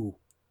you.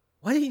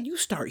 Why didn't you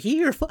start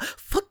here?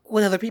 Fuck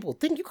what other people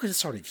think. You could have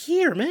started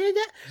here, man.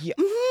 Yeah.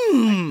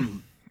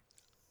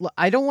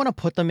 I don't want to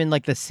put them in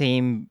the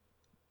same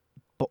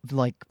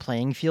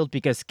playing field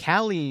because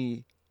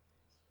Callie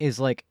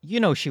is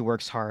she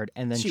works hard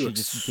and then she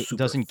just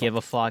doesn't give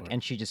a fuck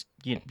and she just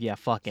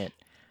fuck it.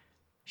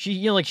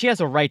 She she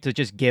has a right to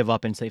just give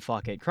up and say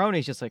fuck it.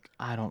 Crony's just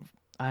I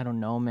don't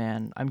know,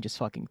 man. I'm just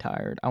fucking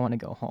tired. I want to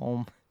go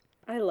home.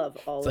 I love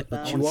all of but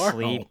them. you are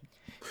sleep. home.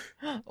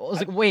 I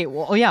was wait,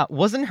 well, yeah,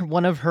 wasn't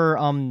one of her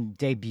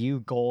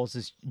debut goals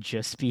is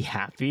just be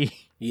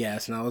happy?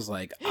 Yes, and I was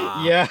like,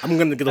 yeah, I'm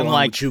gonna get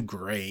along with you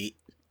great.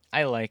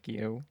 I like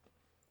you.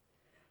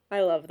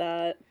 I love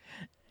that.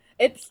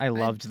 I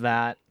loved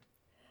that.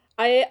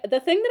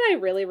 The thing that I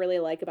really, really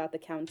like about the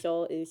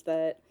council is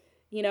that,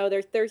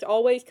 there's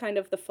always kind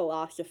of the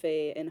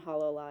philosophy in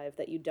Hololive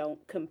that you don't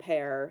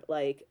compare,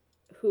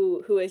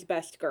 who is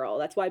best girl.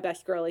 That's why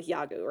best girl is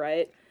Yagu,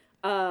 right?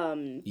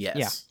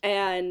 Yes. Yeah.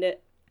 And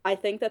I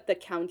think that the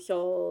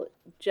council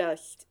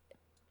just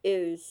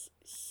has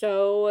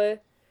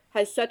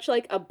such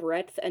a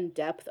breadth and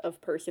depth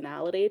of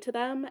personality to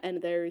them,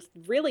 and there's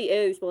really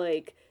is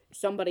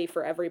somebody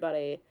for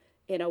everybody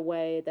in a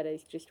way that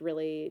is just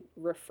really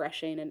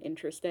refreshing and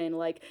interesting.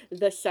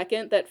 The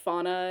second that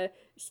Fauna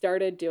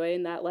started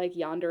doing that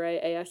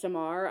yandere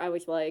ASMR, I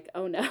was like,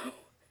 oh no.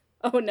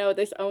 Oh no,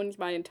 this owns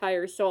my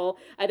entire soul.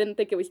 I didn't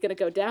think it was gonna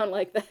go down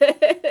like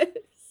this.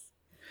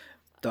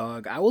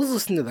 Dog, I was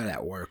listening to that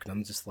at work, and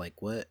I'm just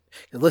like, what?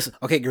 Listen,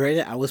 okay,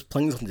 granted, I was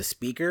playing this on the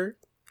speaker,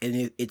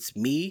 and it's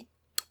me,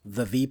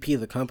 the VP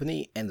of the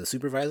company, and the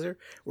supervisor.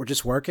 We're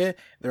just working.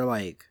 They're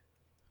like,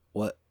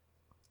 what?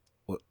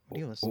 What are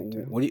you listening to?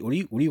 What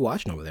are you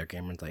watching over there,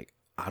 Cameron's like,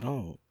 I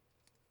don't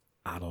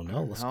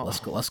know.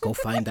 Let's go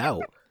find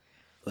out.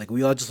 Like,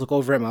 we all just look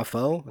over at my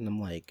phone, and I'm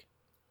like,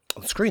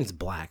 the screen's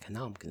black, and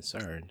now I'm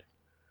concerned.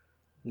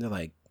 And they're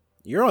like,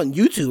 you're on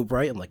YouTube,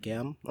 right? I'm like,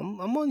 yeah, I'm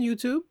on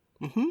YouTube.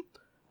 Mm-hmm.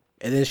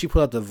 And then she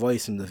put out the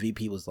voice, and the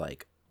VP was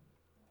like,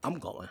 I'm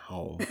going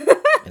home.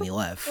 And he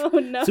left. Oh,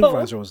 no.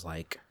 Supervisor was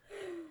like,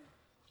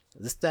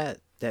 is this that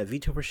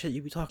VTuber shit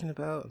you be talking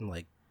about? I'm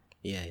like,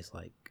 yeah. He's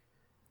like,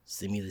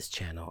 send me this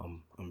channel.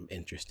 I'm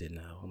interested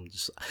now.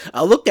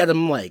 I looked at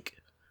him like,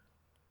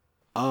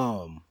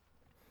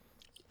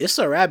 it's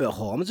a rabbit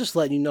hole. I'm just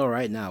letting you know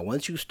right now.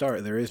 Once you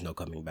start, there is no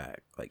coming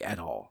back, like, at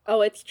all.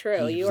 Oh, it's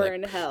true. He You was are like-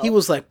 in hell. He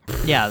was like,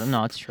 Yeah,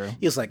 no, it's true.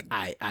 he was like,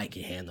 I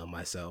can handle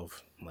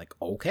myself. I'm like,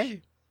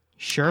 okay.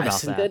 Sure I about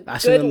sent- that. I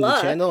sent Good him luck.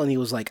 the channel, and he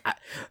was like,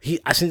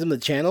 I sent him the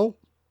channel.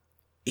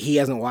 He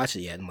hasn't watched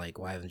it yet. I'm like,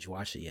 why haven't you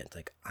watched it yet? It's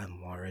like,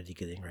 I'm already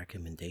getting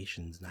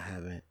recommendations, and I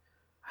haven't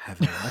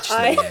watched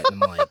it yet.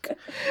 And I'm like,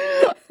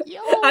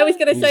 I was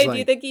gonna He's say, do you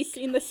like- think he's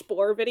seen the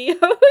Spore videos?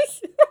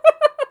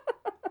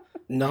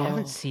 no. I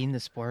haven't seen the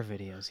Spore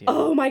videos yet.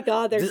 Oh my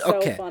god, they're This- so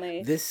okay,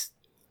 funny. This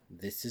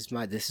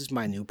is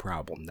my new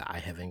problem that I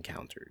have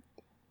encountered.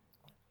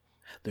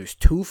 There's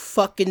too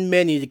fucking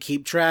many to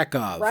keep track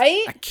of.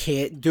 Right? I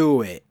can't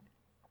do it.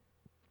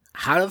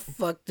 How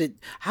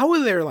are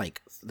there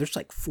there's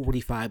like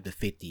 45 to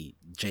 50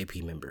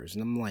 JP members,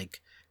 and I'm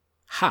like,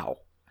 how?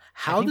 I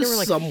How think does there were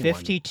like someone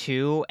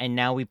 52, and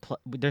now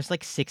there's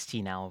like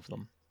 60 now of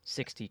them.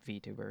 60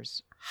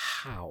 VTubers.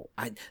 how?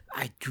 I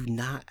do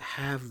not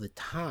have the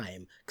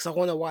time because I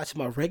want to watch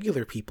my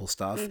regular people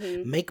stuff,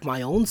 Mhm. make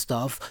my own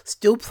stuff,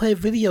 still play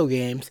video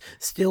games,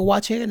 still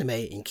watch anime,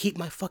 and keep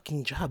my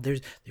fucking job.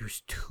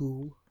 There's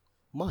too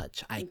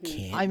much. I Mhm.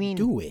 can't I mean,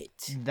 do it.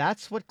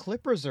 That's what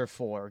clippers are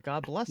for.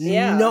 God bless you.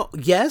 Yeah. No,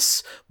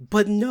 yes,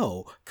 but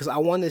no, because I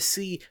want to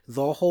see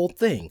the whole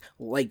thing.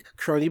 Like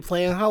Crony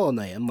playing Hollow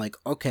Knight, I'm like,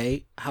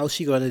 okay, how's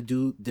she gonna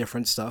do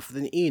different stuff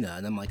than Ina?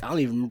 And I'm like, I don't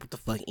even remember what the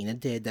fuck Ina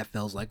did. That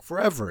feels like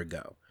forever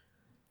ago.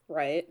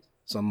 Right.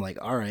 So I'm like,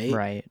 all right,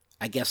 Right.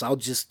 I guess I'll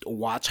just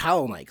watch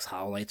Hollow Knight. 'Cause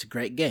Hollow Knight's a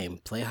great game.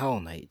 Play Hollow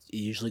Knight. It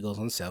usually goes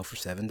on sale for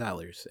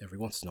 $7 every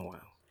once in a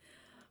while.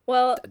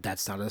 Well,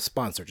 That's not a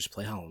sponsor. Just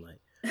play Hollow Knight.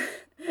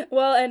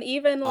 well, and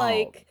even Oh.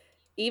 like,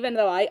 even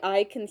though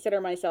I consider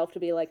myself to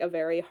be like a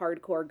very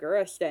hardcore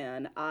Gura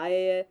stan,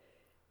 I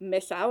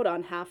miss out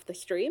on half the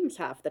streams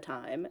half the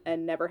time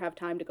and never have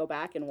time to go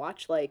back and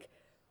watch like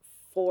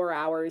 4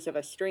 hours of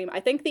a stream.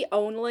 I think the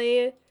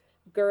only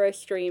Gura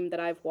stream that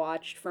I've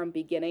watched from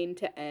beginning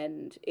to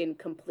end in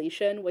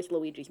completion was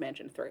Luigi's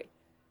Mansion 3.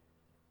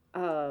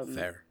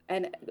 Fair.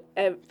 And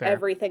Fair.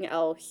 everything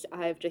else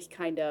I've just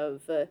kind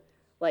of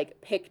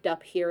like picked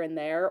up here and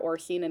there or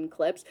seen in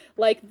clips.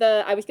 Like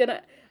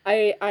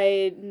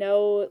I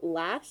know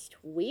last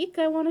week,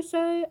 I want to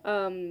say,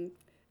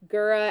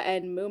 Gura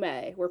and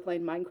Mume were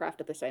playing Minecraft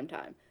at the same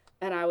time.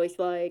 And I was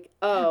like,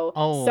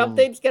 Oh,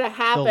 something's going to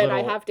happen. I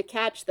little- have to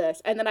catch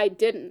this. And then I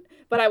didn't.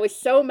 But I was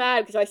so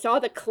mad because I saw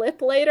the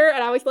clip later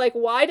and I was like,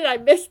 why did I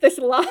miss this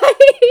live?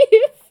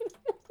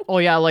 Oh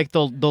yeah, like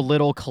the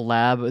little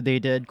collab they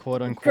did,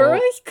 quote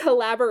unquote. Gura's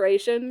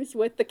collaborations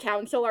with the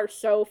council are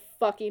so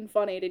fucking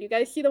funny. Did you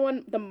guys see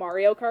the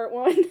Mario Kart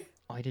one?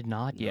 I did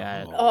not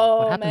yet. No. Oh,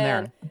 What happened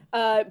man.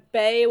 there?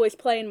 Bay was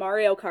playing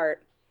Mario Kart.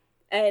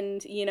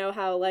 And you know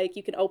how like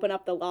you can open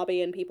up the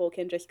lobby and people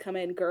can just come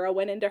in. Gura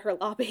went into her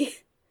lobby.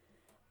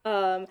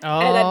 And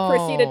then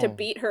proceeded to Oh.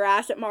 beat her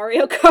ass at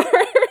Mario Kart.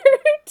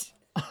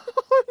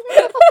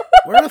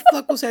 Where the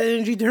fuck was that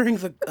energy during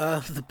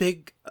the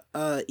big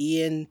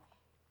Ian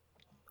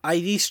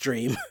ID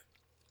stream?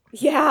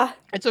 Yeah.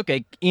 It's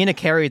okay. Ina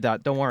carried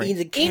that. Don't worry.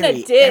 Ina Ina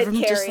carried. did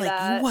Everyone's just carry like,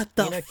 that. what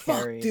the Ina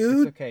fuck, carried.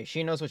 dude? It's okay.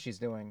 She knows what she's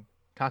doing.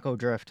 Kako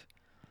drift.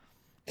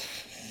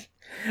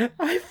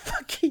 I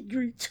fucking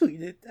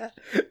retweeted that.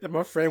 And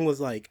my friend was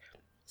like,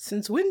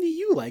 since when do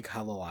you like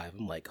Hollow Live?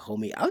 I'm like,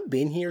 homie, I've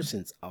been here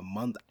since a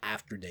month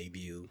after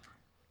debut.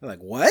 I'm like,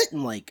 what?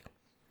 I'm like,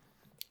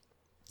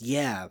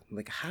 yeah. I'm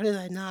like, how did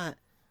I not?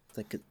 It's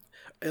like,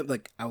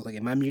 I was like,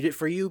 am I muted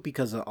for you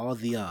because of all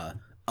the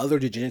other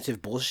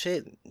degenerative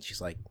bullshit? And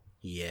she's like,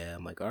 yeah.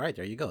 I'm like, all right,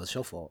 there you go. It's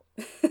your fault.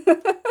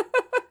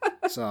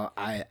 So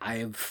I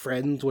am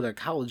friends with a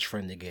college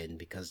friend again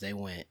because they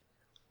went,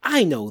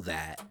 I know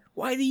that.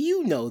 Why do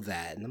you know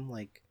that? And I'm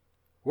like,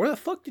 where the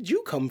fuck did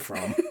you come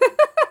from?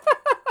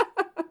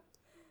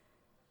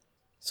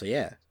 So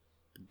yeah,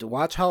 to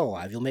watch Hollow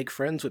Live, you'll make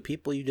friends with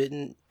people you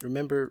didn't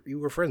remember you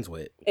were friends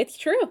with. It's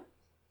true.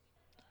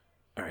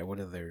 All right, what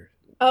other?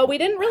 Oh, we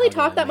didn't really how do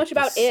talk I that make much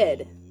about this id.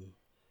 seem-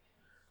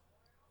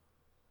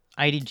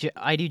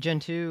 ID Gen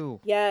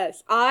 2.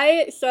 Yes.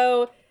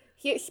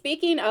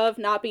 Speaking of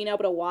not being able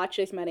to watch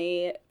as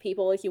many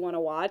people as you want to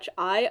watch,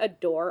 I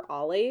adore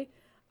Ollie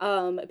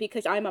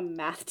because I'm a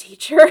math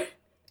teacher.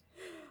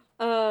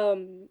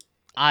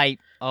 I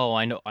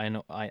know, I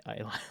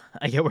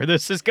get where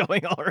this is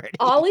going already.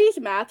 Ollie's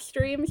math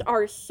streams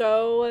are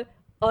so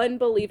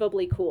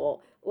unbelievably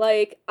cool.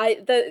 Like I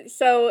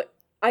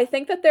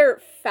think that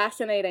they're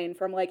fascinating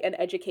from like an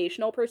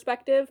educational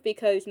perspective,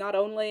 because not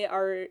only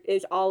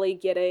is Ollie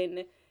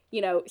getting,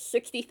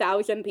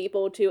 60,000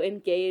 people to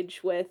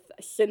engage with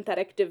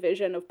synthetic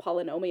division of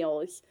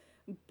polynomials,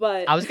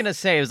 but I was gonna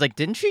say, it was like,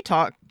 didn't she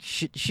talk?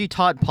 She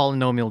taught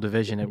polynomial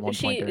division at one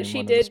point during she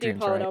one of the did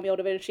streams, do right? polynomial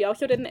division. She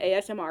also did an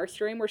ASMR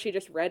stream where she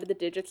just read the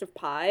digits of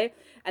pi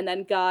and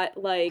then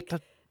got like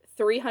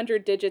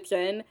 300 digits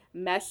in,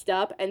 messed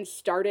up, and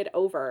started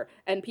over,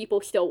 and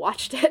people still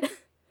watched it.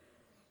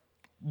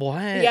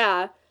 What?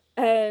 Yeah,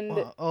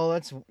 and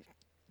that's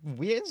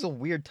weird. It's a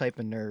weird type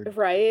of nerd.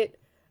 right.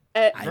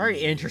 Very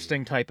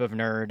interesting type of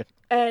nerd.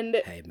 And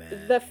Hey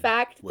man, the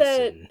fact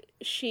listen.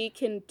 that she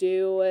can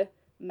do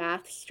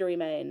math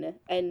streaming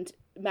and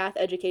math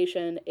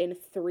education in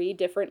 3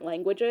 different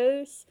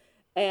languages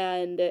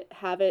and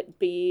have it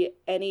be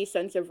any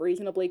sense of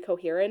reasonably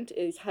coherent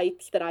is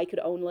heights that I could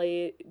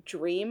only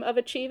dream of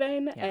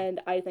achieving,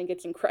 and I think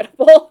it's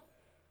incredible.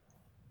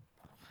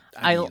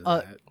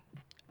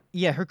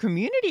 Yeah, her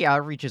community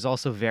outreach is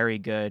also very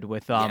good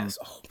with Yes.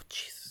 Oh,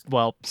 Jesus.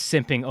 well,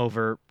 simping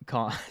over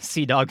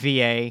CDawg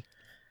VA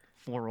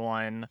for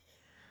one.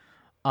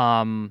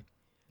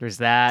 There's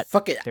that.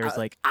 Fuck it. There's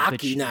like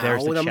Aki now,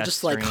 there's the and I'm chess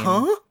just like, stream.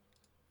 huh?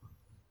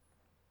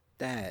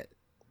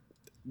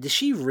 Did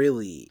she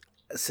really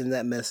send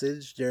that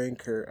message during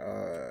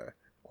her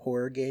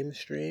horror game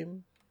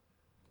stream?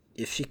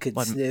 If she could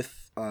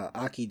sniff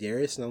Aki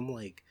Darius, and I'm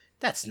like,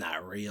 that's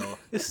not real.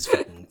 This is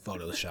fucking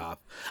Photoshop.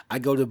 I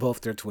go to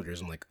both their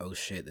Twitters. I'm like, oh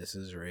shit, this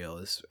is real.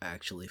 This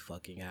actually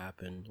fucking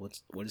happened.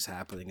 What is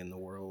happening in the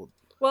world?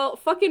 Well,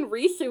 fucking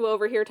Risu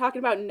over here talking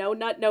about No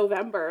Nut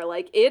November.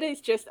 Like, it is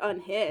just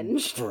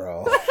unhinged.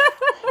 Bro.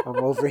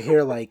 I'm over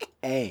here like,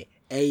 hey,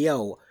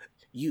 yo,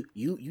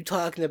 you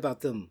talking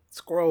about them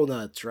squirrel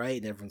nuts, right?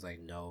 And everyone's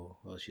like, no.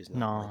 Well, she's not.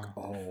 No. Like,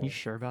 oh. You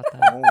sure about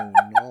that? Oh,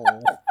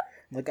 no.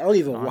 Like, I don't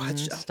even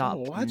watch. Stop.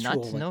 Nuts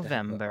Like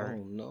November.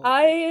 Oh, no.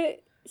 I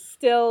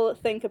still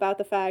think about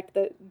the fact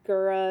that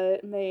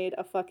Gura made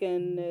a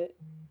fucking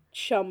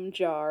chum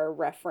jar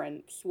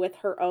reference with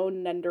her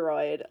own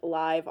Nendoroid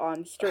live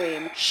on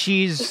stream.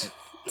 She's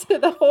to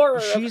the horror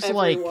of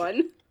like,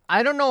 everyone.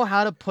 I don't know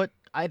how to put.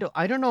 I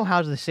don't know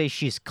how to say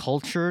she's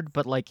cultured,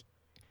 but like,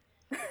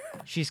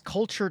 she's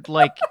cultured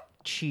like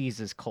cheese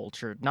is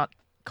cultured, not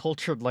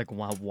cultured like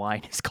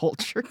wine is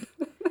cultured.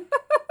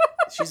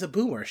 She's a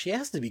boomer. She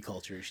has to be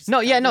cultured. She's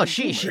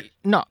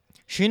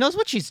she knows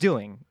what she's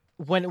doing.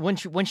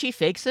 When she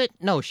fakes it,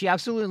 no, she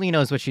absolutely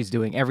knows what she's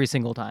doing every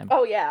single time.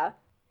 Oh yeah.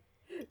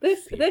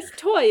 This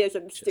toy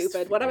isn't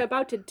stupid. What I'm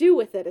about to do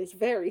with it is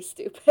very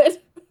stupid.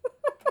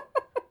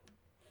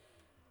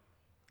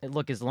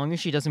 Look, as long as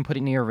she doesn't put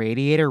it near a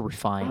radiator, we're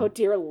fine. Oh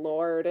dear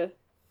lord.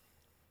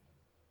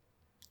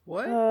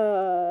 What?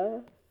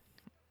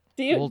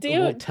 We'll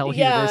tell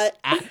you this.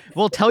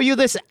 We'll tell you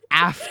this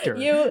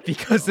after,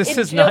 because this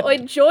is not.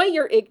 Enjoy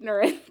your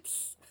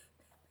ignorance.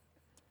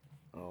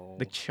 Oh.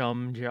 The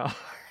chum jar.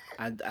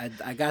 I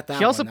got that.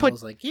 She also I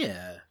was like,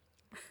 yeah.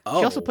 Oh.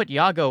 She also put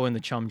Yago in the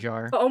chum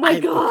jar. Oh my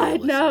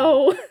god,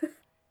 no.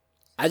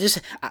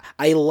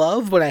 I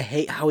love, but I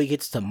hate how he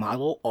gets to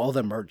model all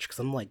the merch, because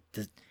I'm like,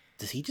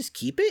 does he just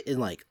keep it and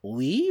like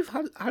leave?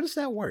 How does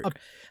that work?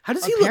 How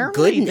does he look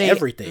good in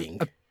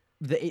everything?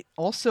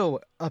 Also,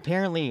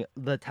 apparently,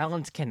 the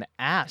talents can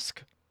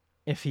ask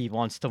if he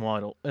wants to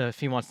model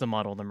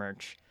the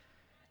merch.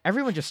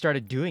 Everyone just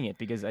started doing it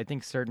because I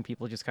think certain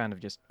people just kind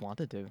of just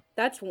wanted to.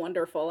 That's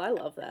wonderful. I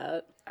love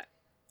that.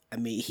 I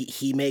mean,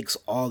 he makes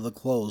all the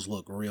clothes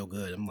look real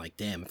good. I'm like,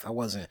 damn, if I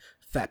wasn't a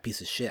fat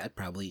piece of shit, I'd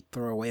probably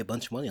throw away a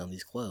bunch of money on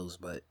these clothes.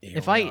 But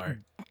if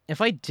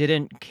I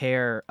didn't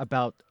care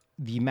about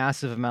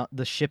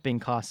the shipping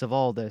costs of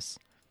all this,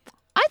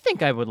 I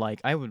think I would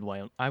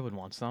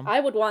want some. I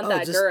would want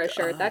that Gura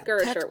shirt. That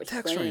Gura shirt was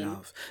clean. Right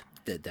off.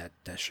 That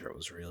shirt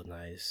was real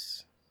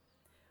nice.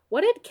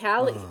 What did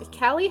Callie?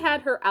 Callie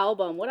had her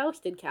album. What else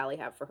did Callie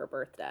have for her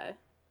birthday?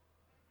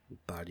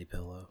 Body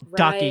pillow.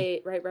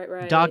 Docky.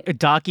 Right.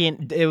 Docky,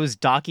 and it was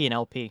Docky and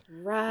LP.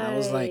 Right. I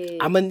was like,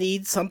 I'm gonna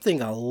need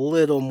something a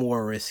little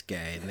more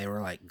risque, and they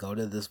were like, go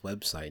to this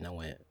website, and I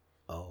went,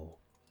 oh.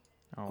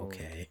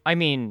 Okay. I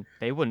mean,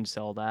 they wouldn't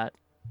sell that.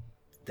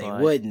 They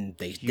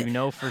wouldn't. You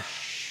know for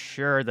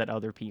sure that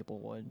other people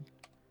would.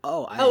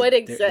 It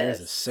exists. There's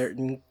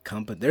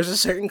a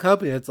certain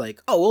company that's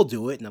like, oh, we'll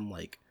do it, and I'm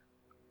like,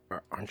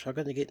 aren't y'all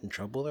gonna get in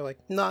trouble? They're like,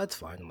 no, it's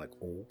fine. I'm like,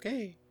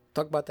 okay,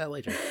 talk about that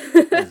later.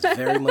 That is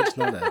very much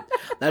not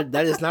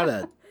that is not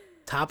a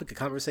topic of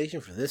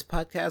conversation for this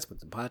podcast, but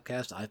the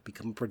podcast I've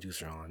become a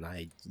producer on.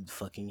 I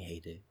fucking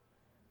hate it.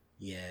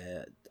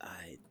 Yeah,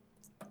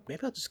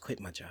 maybe I'll just quit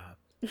my job.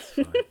 It's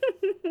fine.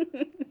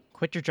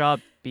 Quit your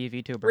job, be a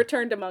VTuber.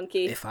 Return to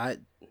monkey.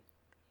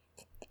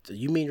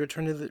 You mean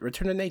return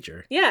to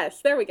nature?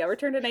 Yes, there we go.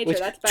 Return to nature.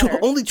 That's better.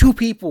 Only 2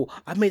 people.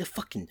 I made a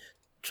fucking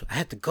I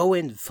had to go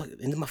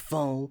into my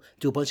phone,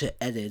 do a bunch of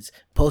edits,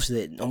 posted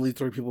it, and only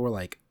 3 people were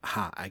like,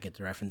 "Ha, I get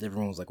the reference."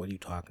 Everyone was like, "What are you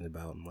talking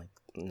about?" I'm like,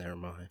 "Never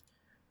mind.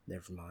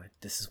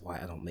 This is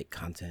why I don't make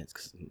content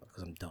because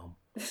I'm dumb."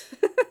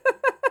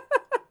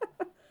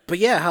 But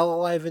yeah,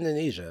 Hololive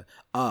Indonesia.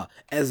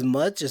 As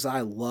much as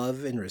I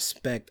love and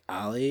respect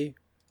Ali,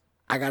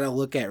 I gotta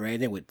look at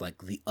Raiden with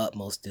like the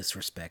utmost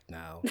disrespect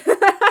now.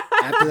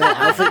 After that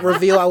outfit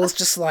reveal, I was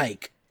just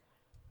like,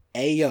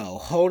 "Hey yo,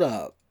 hold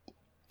up.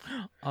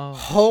 Oh,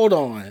 Hold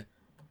on."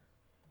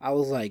 I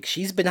was like,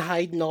 she's been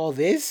hiding all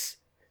this?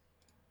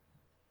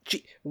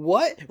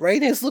 What?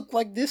 Raiden's look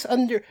like this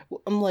under...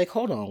 I'm like,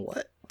 hold on,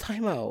 what?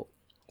 Time out.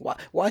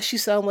 Why she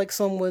sound like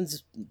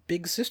someone's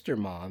big sister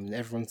mom? And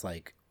everyone's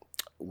like,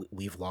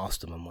 we've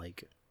lost him. I'm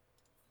like,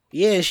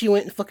 yeah, she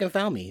went and fucking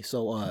found me.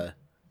 So,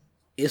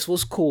 this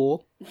was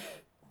cool.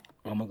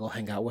 I'm gonna go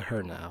hang out with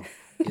her now.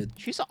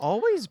 she's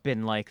always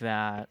been like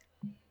that.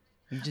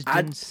 You just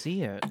didn't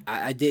see it.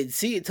 I didn't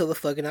see it till the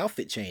fucking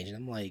outfit changed. And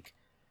I'm like,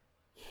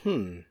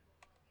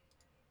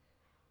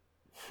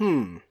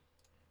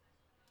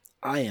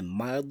 I am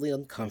mildly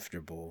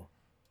uncomfortable.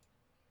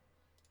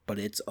 But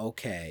it's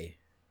okay.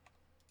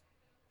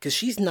 Because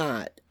she's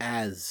not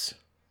as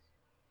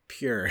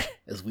pure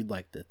as we'd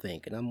like to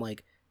think. And I'm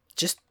like,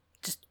 just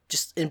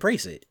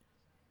embrace it.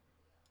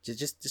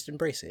 Just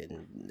embrace it.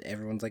 And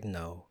everyone's like,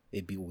 no,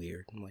 it'd be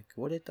weird. I'm like,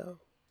 would it though?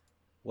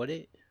 Would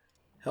it?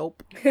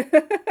 Help?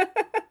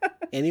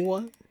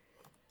 Anyone?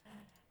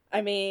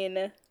 I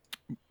mean,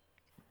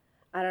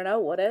 I don't know,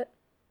 would it?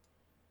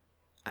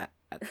 I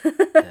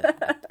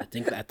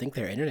think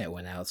their internet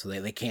went out, so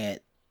they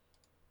can't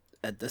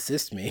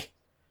assist me.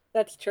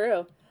 That's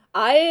true.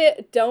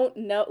 I don't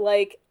know,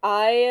 like,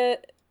 I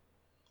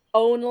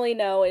only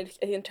know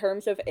in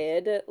terms of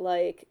id,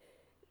 like,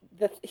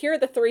 here are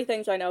the 3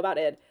 things I know about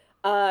id.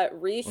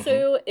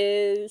 Risu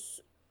is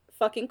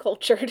fucking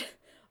cultured.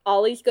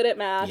 Ollie's good at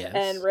math, Yes.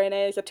 and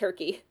Rene is a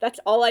turkey. That's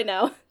all I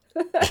know.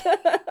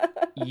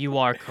 You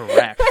are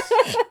correct.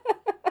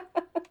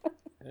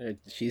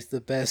 She's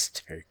the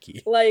best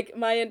turkey. Like,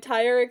 my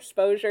entire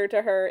exposure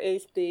to her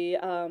is the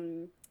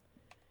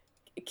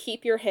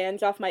Keep Your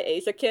Hands Off My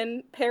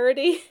Azakin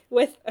parody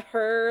with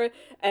her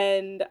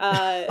and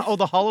Oh,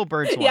 the Hollow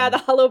Birds one. yeah, the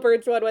Hollow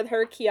Birds one with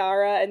her,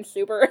 Kiara, and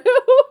Subaru.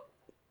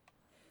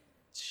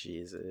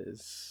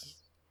 Jesus.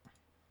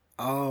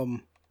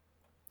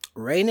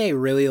 Rene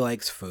really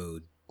likes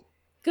food.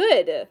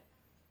 Good.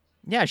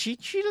 Yeah, she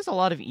does a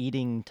lot of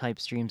eating type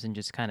streams and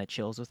just kind of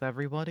chills with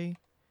everybody.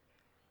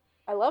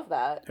 I love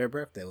that. Her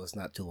birthday was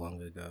not too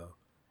long ago.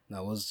 And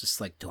I was just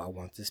like, do I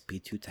want this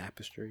B2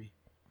 tapestry?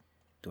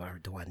 Do I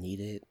need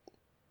it?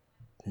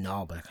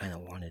 No, but I kind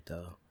of want it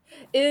though.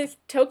 Is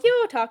Tokyo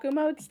Otaku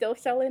Mode still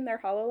selling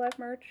their HoloLive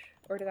merch?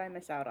 Or did I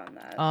miss out on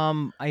that?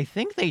 I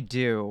think they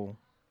do.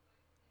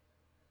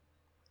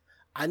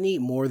 I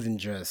need more than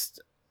just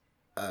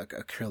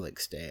acrylic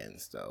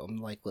stands though.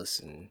 I'm like,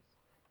 listen.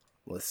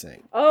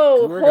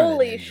 Oh, we're gonna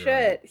holy enjoy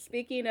shit. it.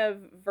 Speaking of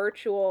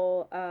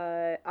virtual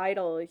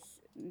idols,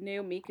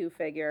 new Miku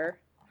figure.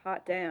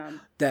 Hot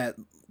damn. That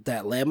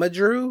Llama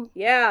Drew?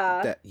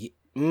 Yeah.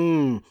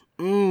 I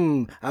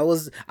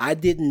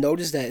didn't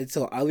notice that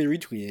until Ali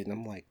retweeted, and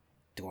I'm like,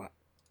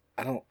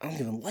 I don't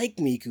even like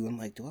Miku. I'm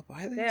like, do I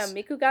buy this? Damn,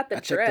 Miku got the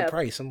I drip. checked the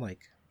price. I'm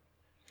like,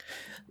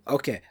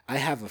 okay, I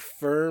have a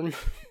firm.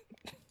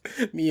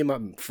 Me and my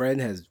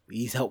friend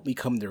he's helped me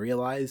come to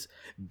realize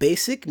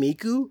basic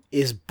Miku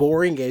is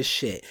boring as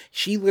shit.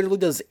 She literally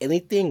does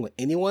anything with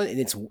anyone,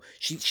 and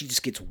she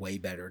just gets way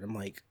better. And I'm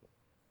like,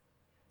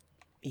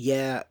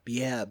 yeah,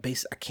 I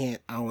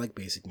don't like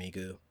basic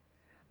Miku.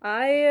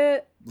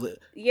 I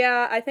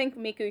think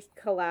Miku's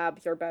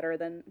collabs are better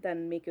than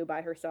Miku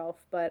by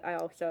herself, but I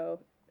also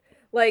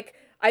like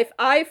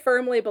I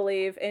firmly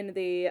believe in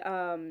the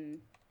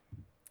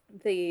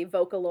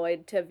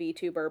Vocaloid to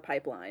VTuber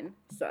pipeline.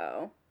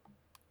 So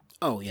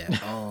Oh yeah.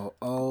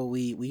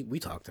 We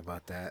talked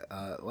about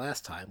that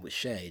last time with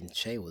Shay, and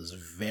Shay was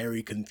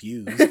very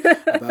confused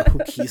about who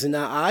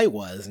Kizuna I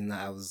was, and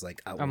I was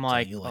like, I will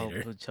tell you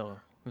later. I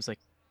was like,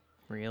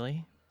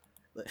 really?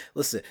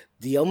 Listen,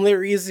 the only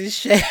reason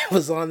Shay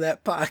was on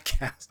that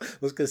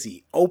podcast was because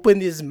he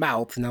opened his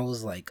mouth, and I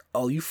was like,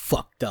 oh, you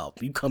fucked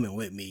up. You coming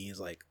with me? He's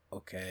like,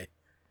 okay.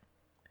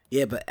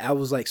 Yeah, but I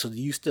was like, so do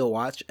you still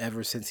watch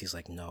ever since? He's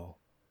like, no.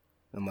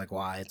 I'm like,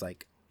 why? It's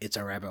like, it's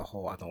a rabbit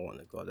hole I don't want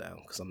to go down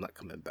because I'm not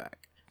coming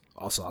back.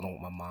 Also, I don't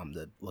want my mom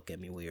to look at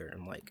me weird.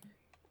 I'm like,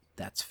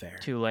 that's fair.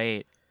 Too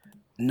late.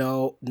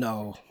 No.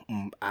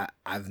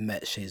 I've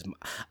met Shay's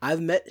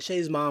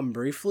mom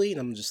briefly,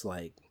 and I'm just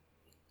like,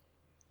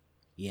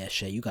 yeah,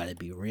 Shay, you gotta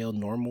be real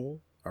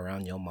normal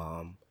around your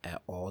mom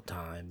at all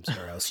times,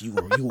 or else you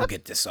will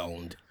get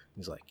disowned.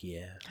 He's like,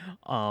 yeah.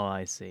 Oh,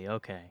 I see.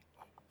 Okay.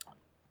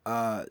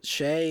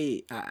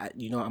 Shay,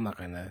 I'm not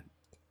gonna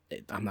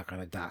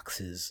dox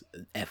his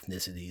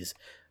ethnicities.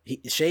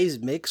 Shay's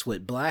mixed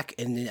with black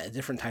and a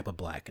different type of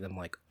black, and I'm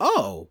like,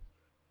 oh,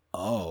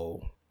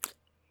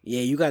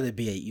 yeah, you gotta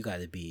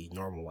be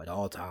normal at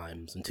all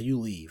times until you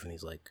leave. And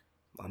he's like,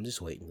 I'm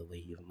just waiting to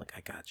leave. I'm like, I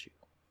got you.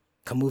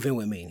 come move in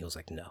with me. And he was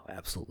like, no,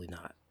 absolutely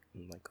not.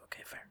 I'm like,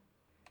 okay, fair.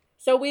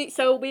 So we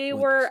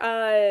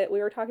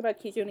were talking about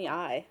Kizune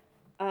Ai,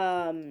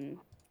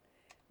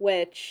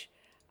 which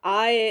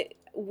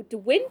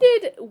when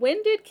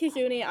did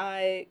Kizune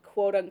Ai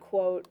quote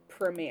unquote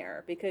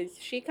premiere? Because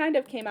she kind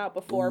of came out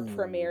before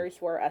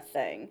premieres were a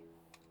thing.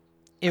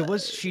 It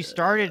was she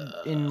started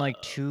in like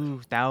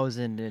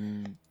 2000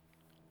 and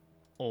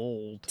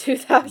old.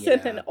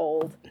 2000 and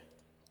old.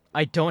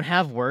 I don't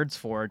have words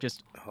for it.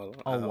 Just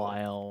Hold on, a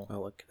while.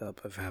 I'll look it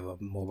up if I have a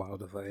mobile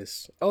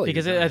device. Oh,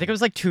 Because I think it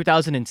was like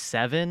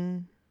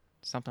 2007,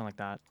 something like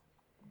that.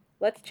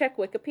 Let's check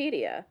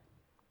Wikipedia.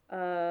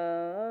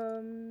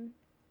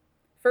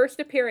 First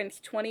appearance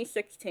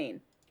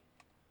 2016.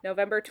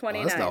 November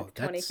 29th,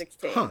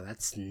 2016.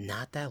 That's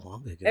not that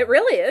long ago. It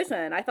really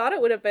isn't. I thought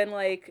it would have been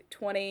like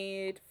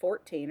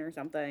 2014 or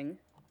something.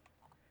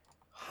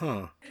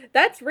 Huh.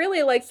 That's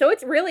really like, so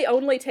it's really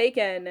only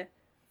taken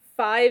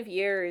 5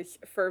 years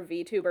for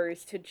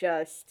VTubers to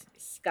just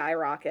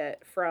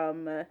skyrocket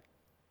from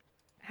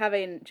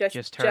having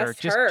just her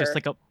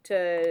like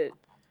to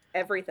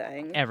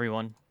everything.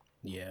 Everyone.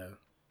 Yeah.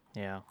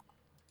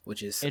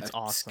 Which is it's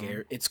awesome.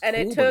 Scary. It's cool,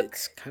 but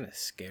it's kind of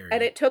scary.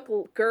 And it took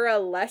Gura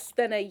less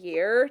than a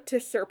year to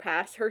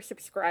surpass her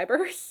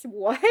subscribers.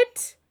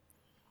 What?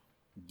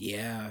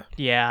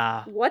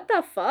 Yeah. What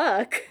the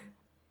fuck?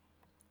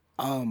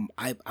 I'm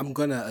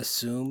gonna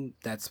assume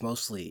that's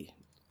mostly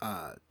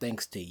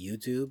thanks to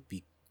YouTube.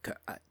 Because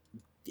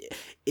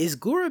is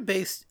Gura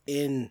based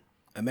in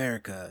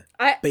America?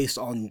 Based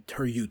on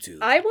her YouTube?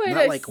 I would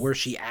not like where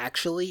she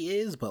actually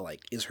is, but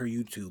like is her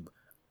YouTube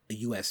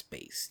US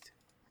based?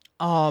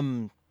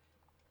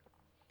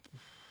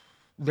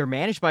 They're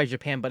managed by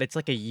Japan, but it's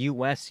like a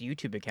US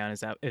YouTube account.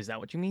 Is that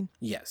what you mean?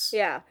 Yes.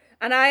 Yeah.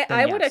 And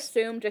I would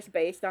assume just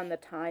based on the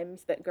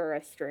times that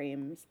Gura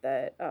streams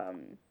that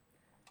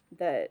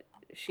that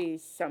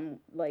she's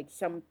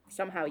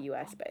somehow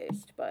US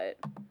based, but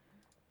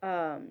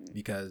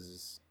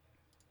because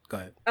go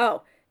ahead.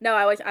 Oh, no,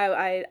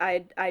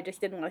 I just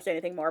didn't want to say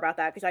anything more about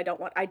that because I don't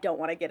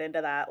want to get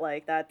into that.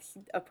 Like that's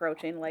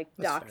approaching like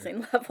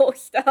doxing level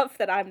stuff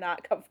that I'm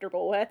not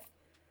comfortable with.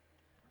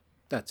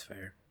 That's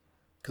fair.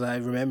 Because I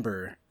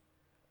remember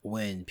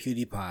when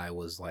PewDiePie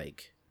was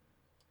like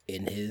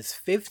in his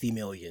 50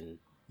 million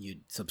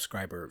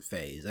subscriber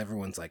phase,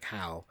 everyone's like,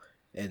 how?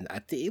 And I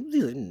think it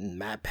was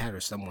Matt Pat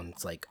or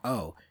someone's like,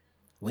 oh,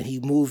 when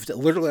he moved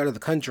literally out of the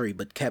country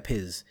but kept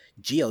his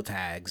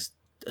geotags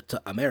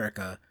to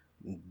America,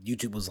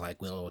 YouTube was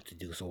like, we don't know what to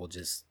do, so we'll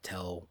just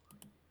tell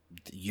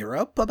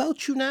Europe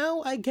about you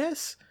now, I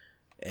guess.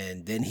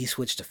 And then he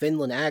switched to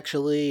Finland,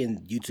 actually,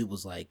 and YouTube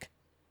was like,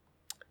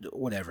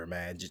 whatever,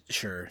 man, just,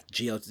 sure,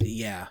 sure,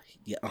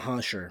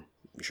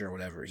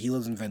 whatever. He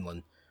lives in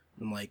Finland.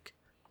 I'm like,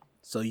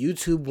 so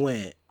YouTube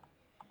went,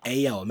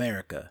 hey, yo,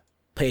 America,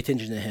 pay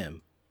attention to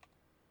him.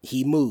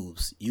 He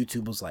moves.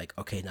 YouTube was like,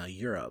 okay, now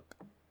Europe.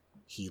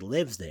 He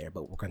lives there,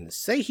 but we're going to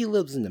say he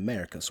lives in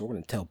America, so we're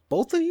going to tell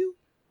both of you?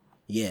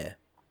 Yeah.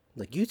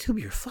 Like, YouTube,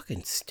 you're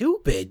fucking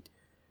stupid.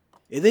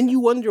 And then you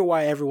wonder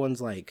why everyone's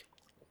like,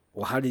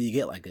 well, how did you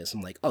get like this?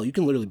 I'm like, oh, you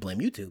can literally blame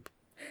YouTube.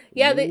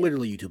 Yeah,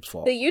 literally YouTube's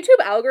fault. The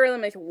YouTube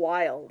algorithm is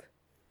wild.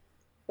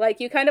 Like,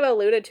 you kind of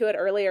alluded to it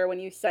earlier when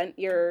you sent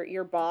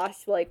your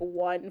boss, like,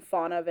 one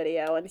fauna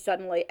video, and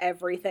suddenly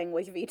everything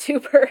was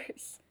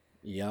VTubers.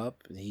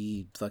 Yup,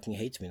 he fucking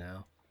hates me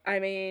now. I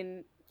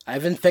mean...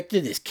 I've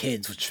infected his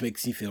kids, which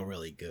makes me feel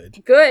really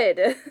good.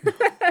 Good.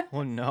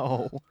 Oh,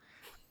 no.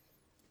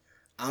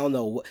 I don't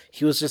know.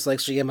 He was just like,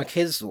 so yeah, my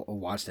kids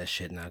watch that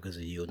shit now because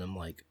of you. And I'm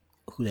like,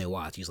 who they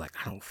watch? He's like,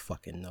 I don't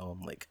fucking know.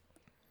 I'm like,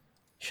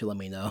 you should let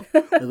me know.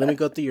 Let me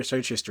go through your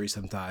search history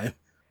sometime.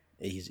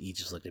 He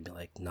just looked at me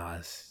like, nah,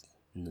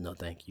 no,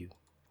 thank you.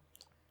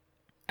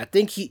 I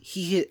think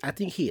he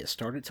had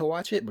started to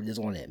watch it, but he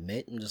doesn't want to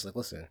admit. I'm just like,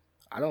 listen,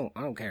 I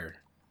don't care.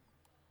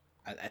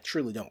 I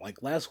truly don't.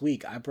 Like last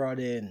week, I brought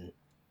in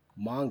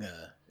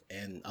manga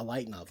and a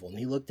light novel, and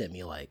he looked at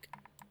me like,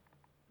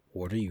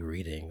 "What are you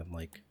reading?" I'm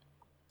like,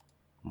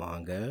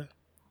 "Manga."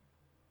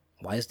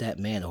 Why is that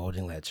man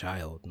holding that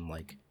child? I'm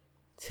like,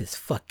 it's his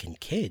fucking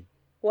kid.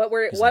 What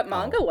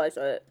manga was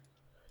it?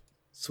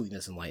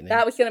 Sweetness and Lightning.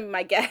 That was gonna be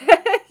my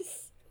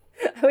guess.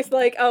 I was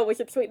like, oh,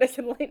 was it Sweetness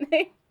and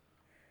Lightning?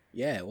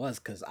 Yeah, it was,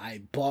 because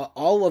I bought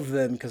all of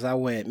them because I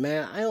went,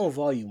 man, I own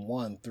Volume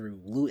 1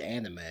 through Loot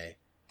Anime.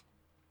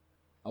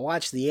 I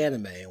watched the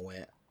anime and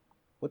went,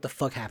 what the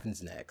fuck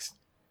happens next?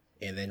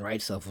 And then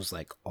Right Stuff was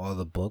like, all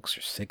the books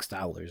are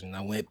 $6. And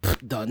I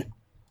went, done.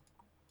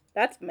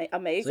 That's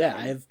amazing. So yeah,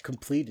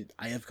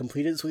 I have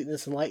completed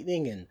Sweetness and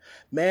Lightning, and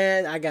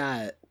man,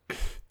 I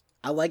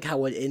like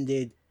how it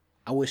ended.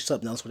 I wish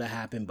something else would have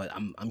happened, but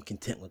I'm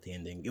content with the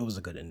ending. It was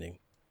a good ending.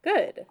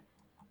 Good.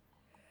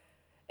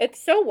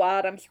 It's so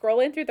wild. I'm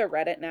scrolling through the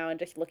Reddit now and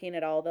just looking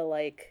at all the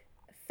like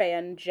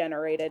fan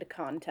generated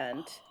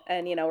content.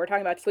 And you know, we're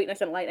talking about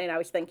Sweetness and Lightning. I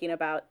was thinking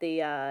about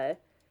the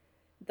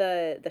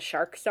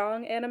Shark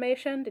Song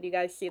animation. Did you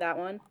guys see that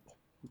one?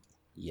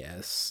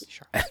 Yes.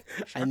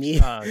 I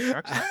need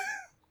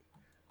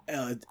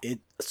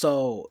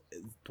So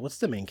what's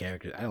the main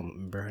character? I don't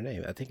remember her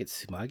name. I think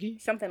it's Sumagi.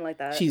 Something like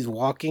that. She's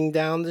walking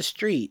down the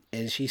street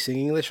and she's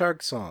singing the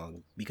shark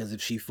song because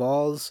if she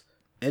falls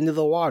into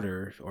the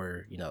water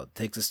or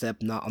takes a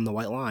step not on the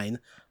white line,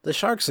 the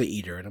sharks will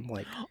eat her. And I'm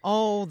like,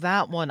 Oh,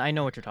 that one. I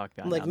know what you're talking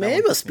about. I'm like, now. That man, one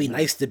it must makes me be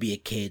laugh. nice to be a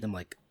kid. I'm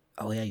like,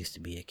 oh yeah, I used to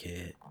be a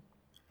kid.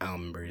 I don't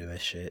remember any of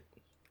that shit.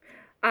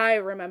 I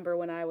remember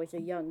when I was a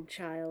young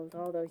child,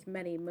 all those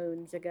many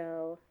moons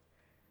ago.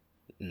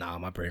 Nah,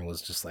 my brain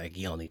was just like,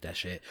 you don't need that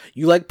shit.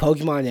 You like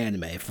Pokemon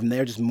anime. From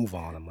there, just move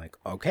on. I'm like,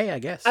 okay, I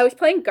guess. I was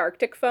playing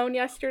Gartic Phone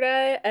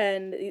yesterday,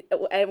 and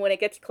when it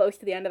gets close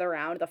to the end of the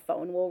round, the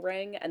phone will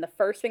ring, and the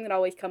first thing that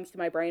always comes to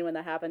my brain when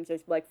that happens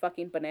is like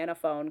fucking Banana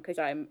Phone, because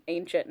I'm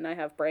ancient and I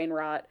have brain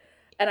rot.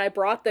 And I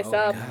brought this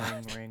up.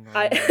 God. Ring,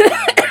 I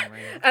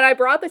ring. and I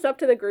brought this up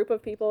to the group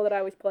of people that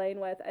I was playing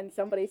with, and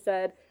somebody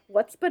said,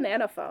 "What's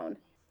Banana Phone?"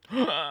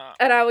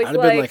 And I was I'd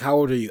have been like, how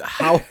old are you?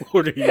 How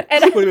old are you?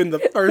 And That would have been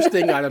the first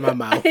thing out of my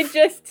mouth. I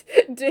just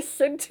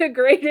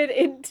disintegrated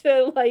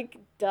into like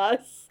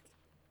dust.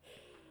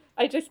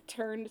 I just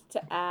turned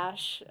to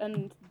ash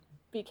and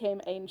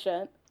became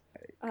ancient.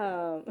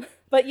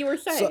 But you were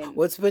saying, So,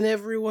 what's been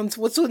everyone's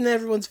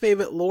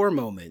favorite lore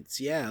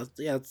moments? Yeah,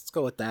 let's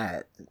go with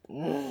that.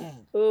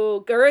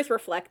 ooh, Gura's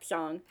Reflect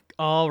song.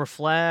 Oh,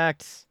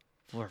 Reflect.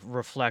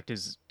 Reflect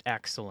is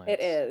excellent.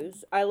 It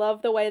is. I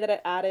love the way that it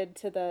added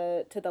to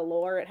the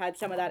lore. It had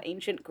some of that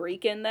ancient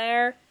Greek in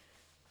there,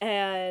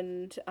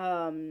 and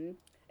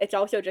it's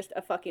also just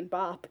a fucking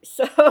bop.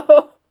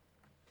 So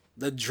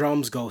The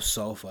drums go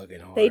so fucking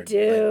hard. They do.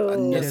 Like, It is a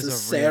real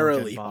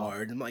unnecessarily good bop.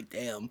 hard. I'm like,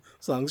 damn,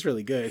 song's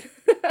really good.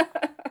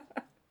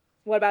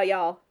 what about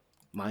y'all?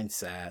 Mine's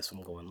sad, so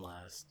I'm going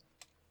last.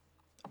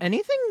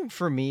 Anything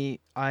for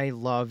me, I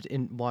loved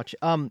in watch.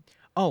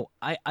 Oh,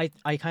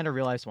 I kind of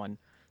realized one.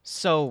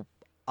 So,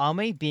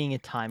 Ame being a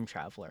time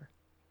traveler.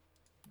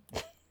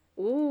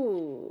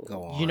 Ooh.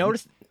 Go on.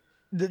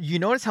 You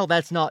notice how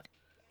that's not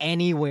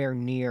anywhere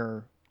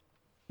near,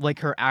 like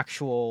her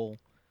actual,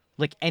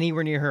 like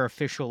anywhere near her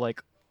official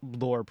like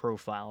lore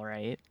profile,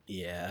 right?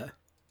 Yeah.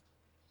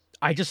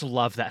 I just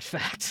love that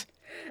fact.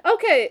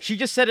 Okay. She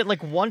just said it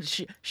like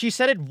once. She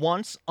said it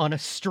once on a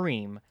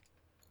stream.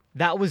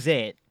 That was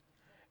it.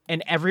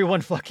 And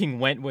everyone fucking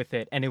went with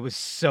it, and it was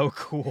so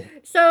cool.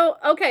 So,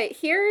 okay,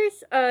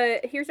 here's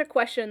a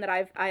question that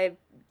I've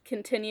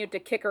continued to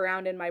kick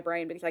around in my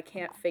brain because I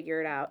can't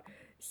figure it out.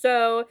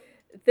 So,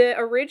 the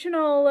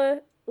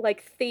original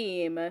like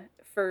theme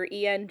for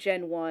EN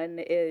Gen 1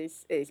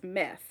 is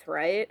myth,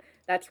 right?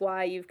 That's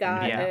why you've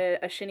got Yeah.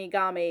 a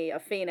Shinigami, a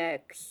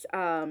Phoenix,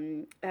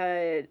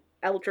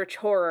 Eldritch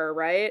Horror,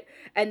 right?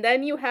 And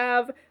then you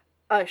have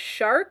a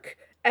shark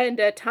and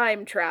a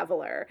time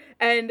traveler.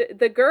 And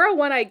the girl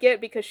one I get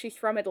because she's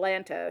from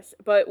Atlantis,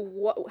 but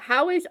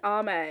how is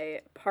Ame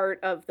part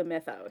of the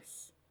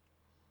mythos?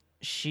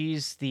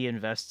 She's the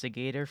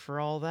investigator for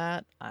all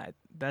that.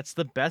 That's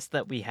the best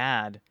that we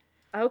had.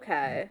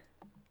 Okay.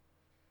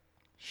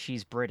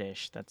 She's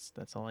British. That's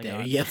all I There,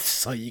 got. yeah,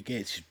 that's all you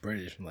get. She's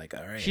British. I'm like,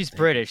 all right. She's thank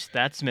British.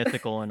 That's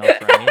mythical enough,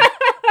 right?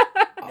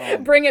 you.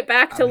 Bring it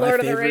back to my Lord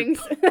of the favorite- Rings.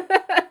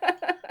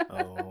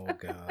 Oh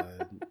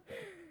god.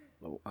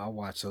 I'll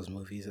watch those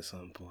movies at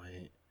some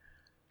point.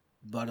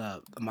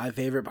 But my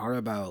favorite part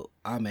about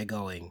Ame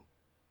going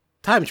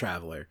time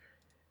traveler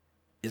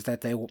is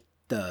that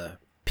the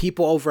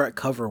people over at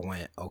Cover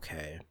went,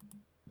 okay,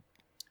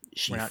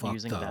 she We're not fucked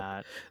using up.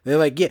 that. They're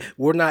like, yeah,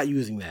 we're not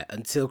using that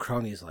until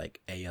Crony's like,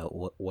 hey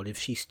yo, what if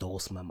she stole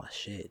some of my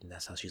shit and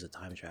that's how she's a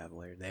time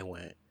traveler? They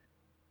went,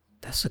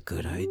 that's a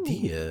good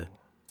idea.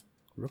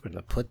 We're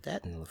gonna put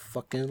that in the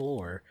fucking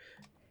lore.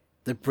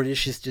 The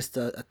British is just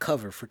a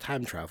cover for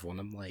time travel, and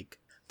I'm like,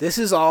 this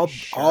is all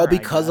Sure,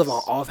 because I of an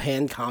guess.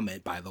 offhand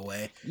comment, by the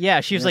way.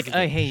 Yeah, she was That's like, the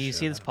 "Oh, thing, hey, you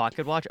see shut this up.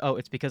 pocket watch? Oh,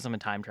 it's because I'm a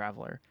time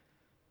traveler."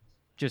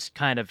 Just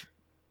kind of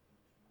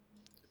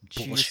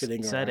she just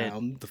Bullshitting said it.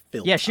 around the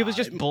film. Yeah, she was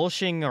just time.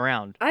 bullshitting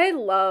around. I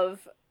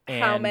love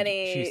how And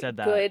many she said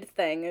that. good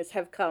things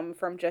have come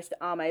from just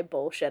Ame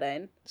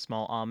bullshitting.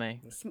 Small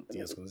Ame. Yeah,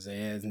 I was gonna say,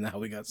 yeah, now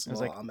we got small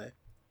like- Ame.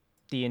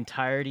 The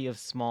entirety of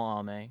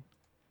Small Ame.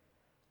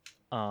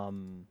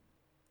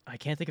 I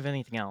can't think of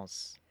anything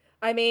else.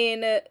 I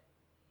mean,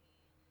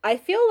 I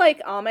feel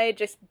like Ame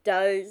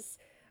does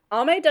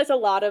a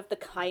lot of the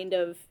kind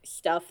of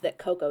stuff that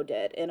Coco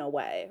did in a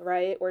way,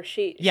 right? Where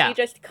she Yeah.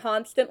 just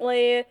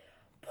constantly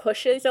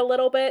pushes a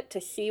little bit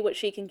to see what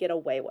she can get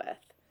away with.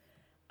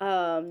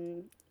 Oh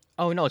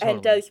no, totally.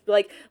 And does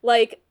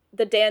like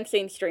the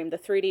dancing stream, the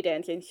 3D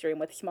dancing stream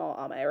with Small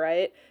Ame,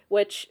 right?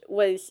 Which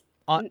was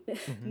Mhm.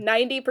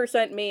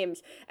 90%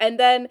 memes. And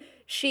then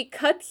she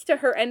cuts to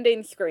her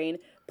ending screen,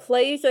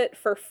 plays it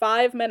for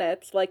 5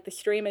 minutes like the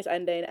stream is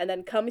ending, and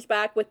then comes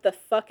back with the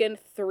fucking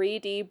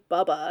 3D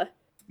Bubba.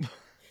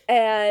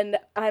 And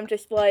I'm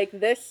just like,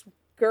 this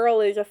girl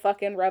is a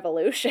fucking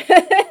revolution.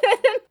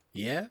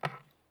 Yeah.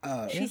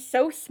 She's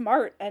so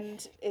smart,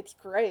 and it's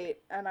great.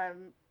 And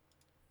I'm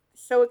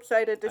so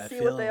excited to I see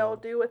what they feel- all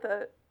do with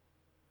it.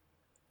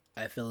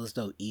 I feel as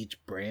though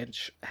each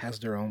branch has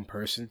their own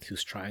person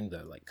who's trying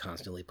to like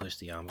constantly push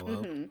the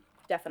envelope.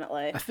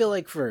 Definitely. I feel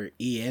like for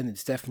EN,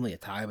 it's definitely a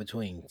tie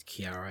between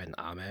Kiara and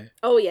Ame.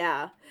 Oh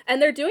yeah,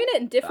 and they're doing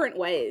it in different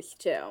ways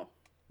too.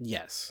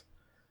 Yes.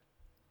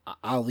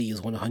 Ali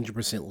is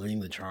 100% leading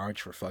the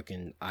charge for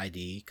fucking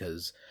ID,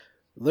 because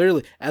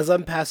literally, as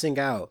I'm passing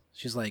out,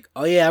 she's like,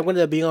 oh yeah, I'm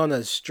gonna be on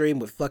a stream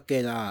with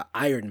fucking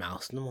Iron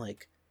Mouse. And I'm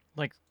like,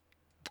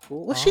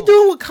 what's she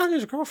doing with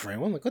Connor's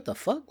girlfriend? I'm like, what the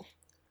fuck?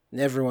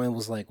 And everyone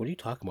was like, what are you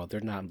talking about?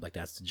 They're not. I'm like,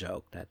 that's the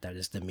joke. That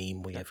is the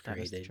meme we have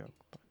created.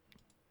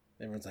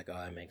 Everyone's like, oh,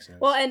 that makes sense.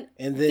 Well, and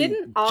then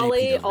didn't JP Ollie does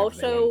whatever they wanna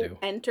also do.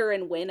 enter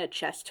and win a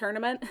chess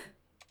tournament?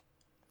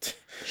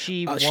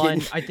 She Oh, won.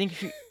 she- I think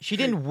she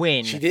didn't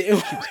win. She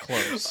didn't. She was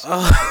close.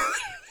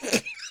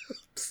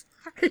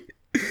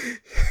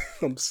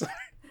 I'm sorry.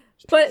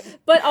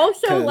 But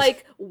also 'Cause-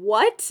 like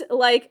what?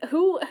 Like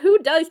who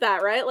does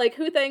that, right? Like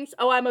who thinks,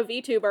 "Oh, I'm a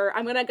VTuber.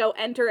 I'm going to go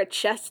enter a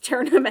chess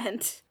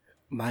tournament."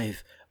 My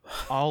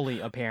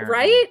Ollie, apparently.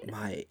 Right?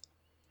 my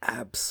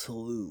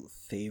absolute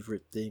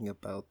favorite thing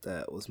about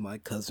that was my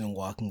cousin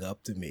walking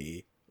up to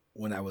me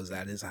when I was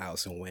at his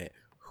house and went,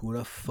 who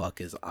the fuck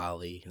is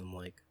Ollie? And I'm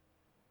like,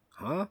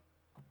 huh?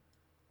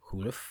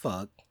 Who the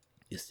fuck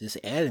is this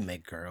anime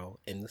girl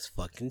in this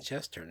fucking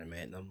chess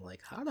tournament? And I'm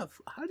like, how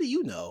do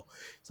you know?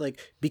 It's like,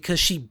 because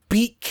she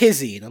beat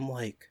Kizzy. And I'm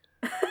like,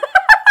 I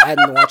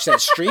hadn't watched that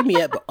stream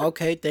yet, but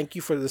okay, thank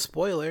you for the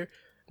spoiler.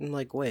 And I'm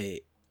like,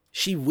 wait,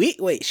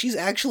 she's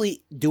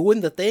actually doing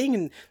the thing?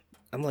 And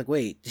I'm like,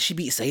 wait, did she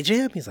beat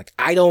Sejam? He's like,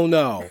 I don't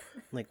know.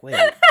 I'm like, wait,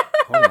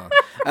 hold on.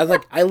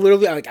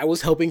 I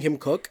was helping him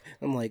cook.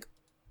 I'm like,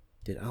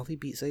 did Ali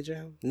beat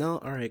Sejam? No?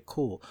 Alright,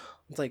 cool.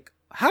 It's like,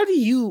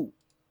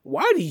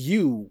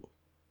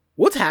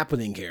 what's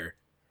happening here?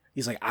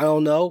 He's like, I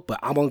don't know, but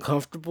I'm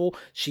uncomfortable.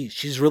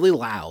 She's really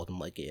loud. I'm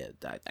like, yeah,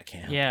 I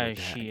can't help you with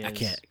that. she is. I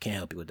can't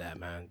help you with that,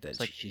 man. That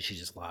like- she's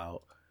just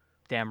loud.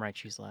 Damn right,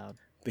 she's loud.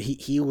 But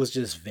he was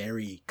just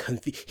very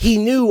confused. He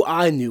knew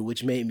I knew,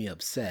 which made me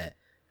upset.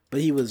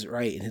 But he was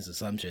right in his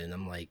assumption.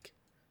 I'm like,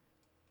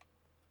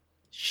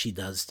 she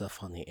does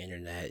stuff on the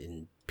internet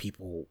and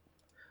people...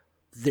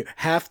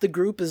 half the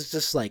group is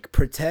just like,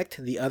 protect.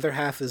 The other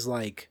half is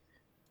like,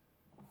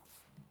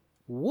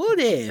 what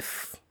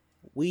if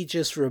we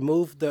just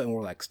remove the... And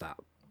we're like,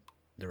 stop.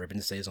 The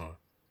ribbon stays on.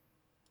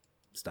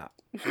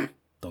 Stop.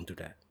 Don't do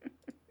that.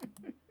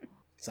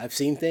 So I've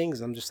seen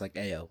things, I'm just like,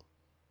 ayo,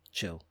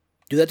 chill.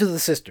 Do that to the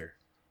sister.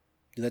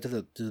 Do that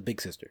to the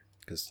big sister.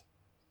 Because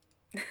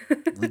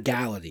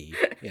legality.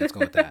 Yeah, let's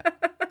go with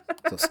that.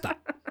 So stop.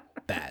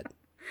 Bad.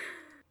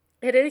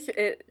 It is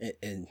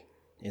And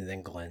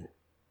then Glenn.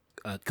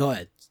 Go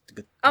ahead.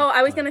 Oh,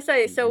 I was Go going to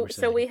ahead. say, You were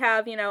so saying. we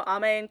have, Ame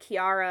and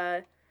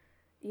Kiara,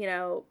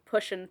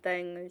 pushing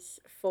things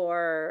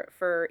for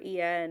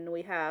EN.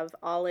 We have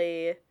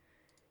Ollie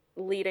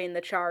leading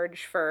the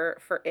charge for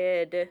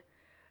id.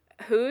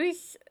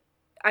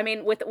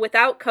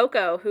 Without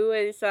Coco,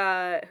 who's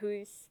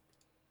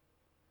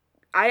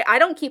I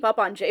don't keep up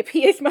on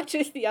JP as much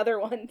as the other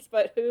ones,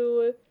 but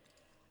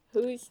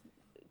who's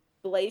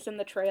blazing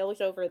the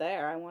trails over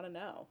there? I want to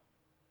know.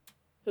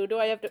 Who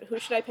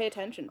should I pay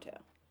attention to?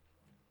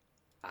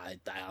 I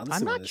honestly I'm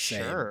want not to say.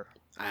 sure.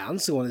 I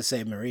honestly want to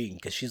say Marine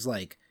because she's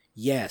like,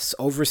 yes,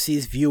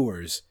 overseas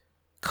viewers,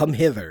 come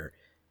hither.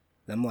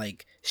 And I'm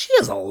like, she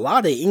has a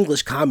lot of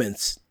English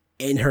comments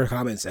in her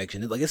comment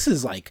section. Like, this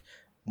is like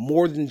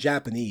more than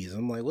Japanese.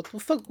 I'm like, what the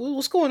fuck?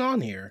 What's going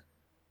on here?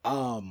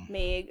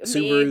 Me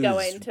Subaru's-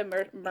 going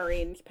to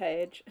Marine's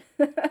page.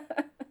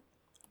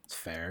 It's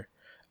fair.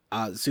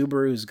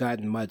 Subaru's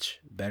gotten much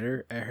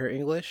better at her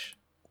English,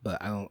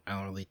 but I don't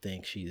really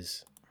think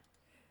she's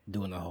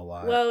doing a whole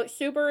lot. Well,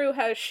 Subaru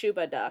has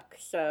Shuba Duck,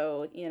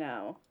 so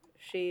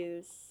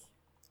she's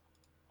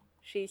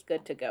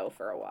good to go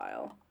for a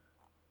while.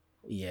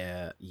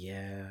 Yeah.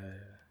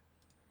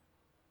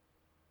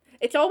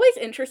 It's always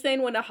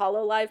interesting when a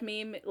HoloLive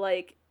meme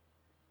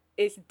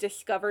is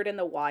discovered in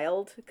the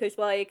wild, because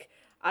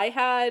I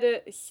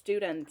had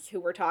students who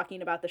were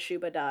talking about the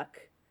Shuba Duck,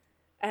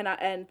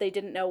 and they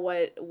didn't know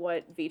what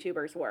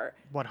VTubers were.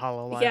 What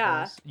HoloLive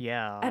Yeah. is?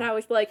 Yeah. And I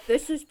was like,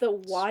 this is the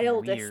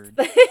wildest weird.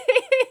 thing.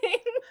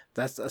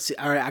 That's see,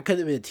 all right. I could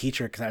have been a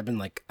teacher because I've been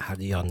like, how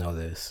do y'all know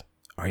this?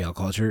 Are y'all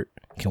cultured?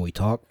 Can we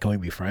talk? Can we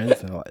be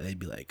friends? And they'd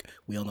be like,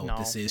 we don't know what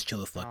this No. is. Chill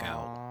the fuck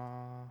out.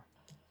 Aw.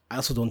 I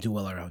also don't do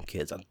well around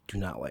kids. I do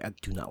not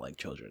like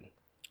children.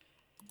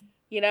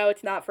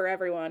 It's not for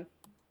everyone.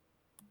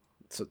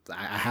 So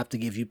I have to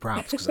give you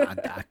props because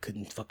I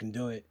couldn't fucking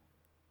do it.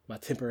 My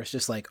temper is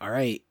just like, all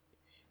right,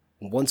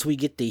 once we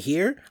get to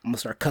here, I'm gonna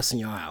start cussing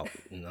y'all out.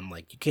 And I'm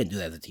like, you can't do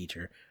that as a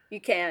teacher.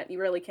 You can't. You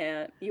really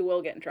can't. You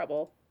will get in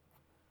trouble.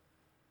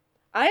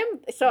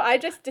 I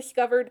just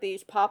discovered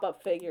these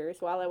pop-up figures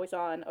while I was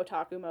on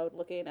otaku mode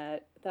looking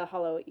at the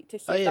Hollow to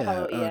see the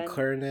Hollow Ian.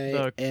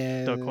 Korone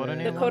and the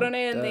Korone The one?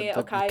 Korone and the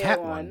Okayo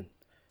cat one.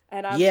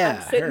 And I'm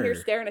Yeah, sitting here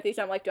her. staring at these.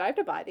 I'm like, do I have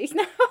to buy these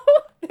now?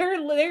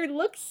 they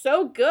look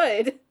so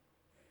good.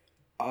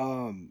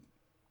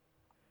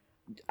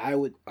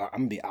 I'm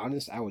gonna be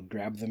honest, I would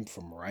grab them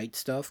from Right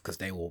Stuff because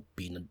they will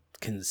be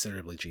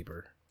considerably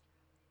cheaper.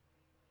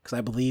 Because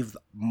I believe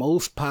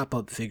most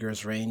pop-up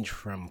figures range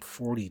from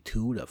 $42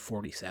 to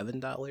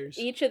 $47.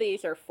 Each of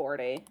these are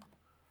 40.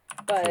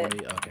 But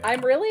 40? Okay.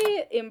 I'm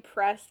really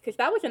impressed because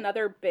that was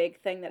another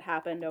big thing that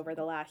happened over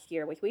the last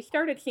year was we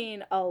started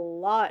seeing a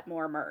lot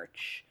more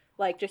merch.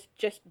 Like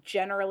just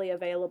generally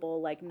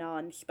available like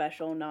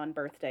non-special,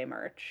 non-birthday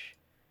merch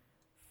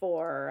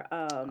for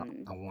I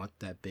want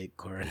that big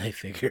Coronet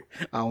figure.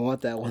 I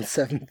want that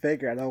 1/7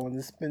 figure. I don't want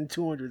to spend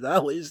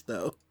 $200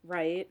 though.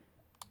 right.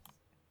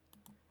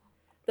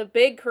 The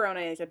big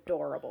Corona is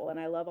adorable and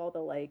I love all the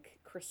like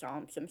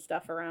croissants and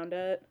stuff around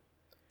it.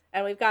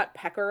 And we've got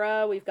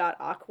Pekora, we've got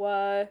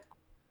Aqua.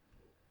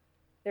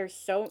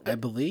 There's I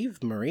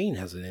believe Marine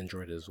has an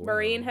Android as well.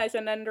 Marine has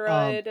an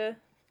Android.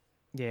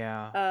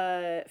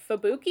 Yeah.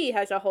 Fubuki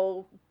has a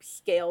whole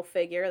scale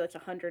figure that's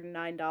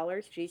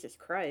 $109. Jesus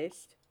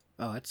Christ.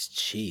 Oh, that's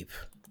cheap.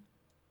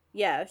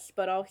 Yes,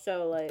 but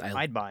also like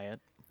I'd buy it.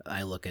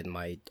 I look at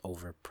my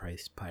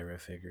overpriced Pyra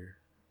figure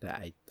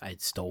that I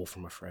stole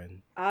from a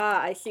friend.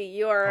 I see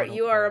you are don't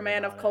you are a worry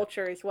man of about it.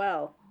 culture as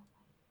well.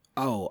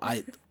 Oh,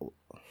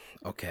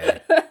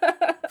 okay.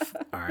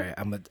 All right,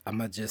 I'm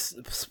gonna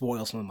just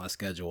spoil some of my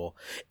schedule.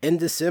 In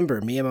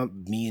December, me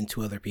and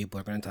two other people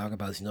are gonna talk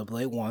about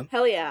Xenoblade 1,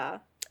 Hell yeah.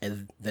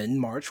 and then in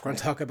March we're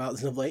gonna talk about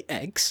Xenoblade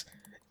X,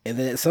 and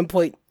then at some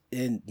point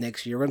in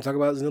next year we're gonna talk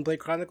about Xenoblade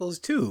Chronicles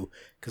 2,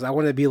 because I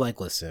want to be like,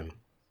 listen.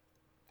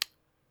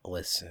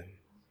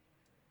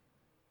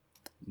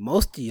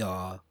 Most of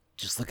y'all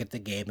just look at the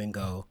game and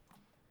go,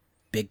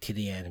 big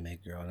titty anime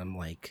girl, and I'm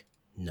like,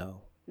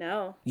 no.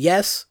 No.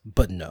 Yes,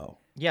 but no.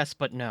 Yes,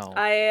 but no.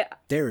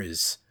 There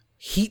is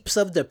heaps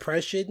of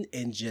depression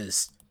and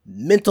just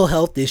mental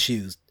health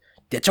issues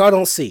that y'all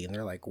don't see. And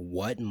they're like,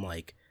 what? I'm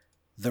like,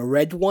 the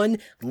red one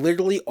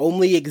literally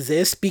only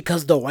exists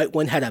because the white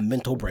one had a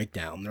mental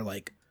breakdown. They're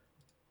like,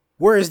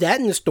 where is that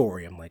in the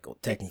story? I'm like, well,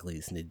 technically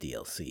it's in the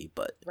DLC,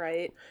 but,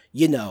 Right.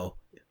 you know,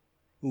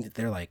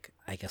 they're like,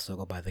 I guess I'll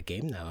go buy the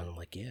game now. And I'm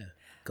like, yeah,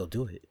 go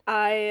do it.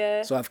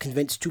 So I've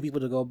convinced two people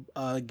to go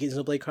get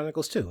Xenoblade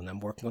Chronicles 2, and I'm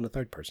working on the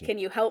third person. can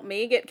you help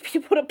me get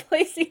people to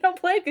play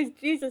Xenoblade? Because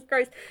Jesus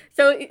Christ.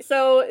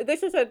 So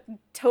this is a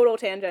total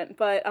tangent,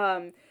 but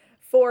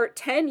for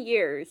 10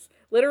 years,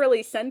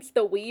 literally since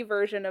the Wii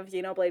version of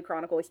Xenoblade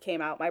Chronicles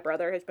came out, my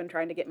brother has been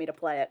trying to get me to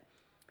play it.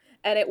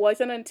 And it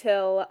wasn't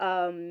until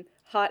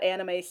Hot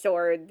Anime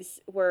Swords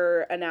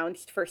were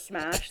announced for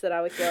Smash that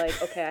I was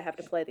like, okay, I have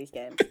to play these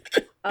games.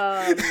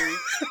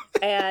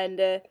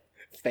 And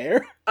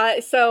Fair?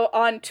 so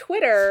on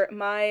Twitter,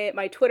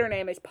 my Twitter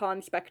name is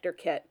Pawn Spectre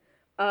Kit,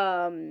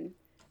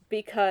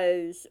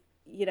 because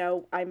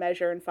I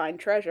measure and find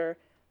treasure,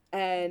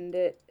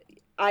 and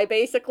I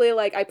basically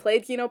I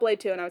played Xenoblade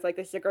 2 and I was like,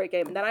 this is a great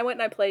game, and then I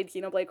went and I played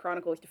Xenoblade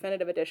Chronicles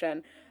Definitive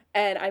Edition,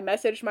 and I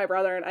messaged my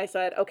brother and I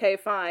said, okay,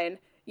 fine,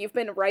 you've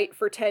been right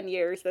for 10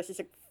 years. This is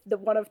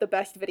one of the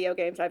best video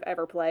games I've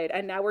ever played,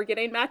 and now we're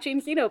getting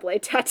matching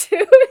Xenoblade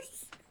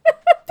tattoos.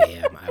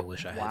 Damn, I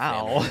wish I had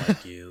family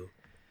like you.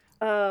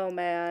 Oh,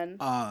 man.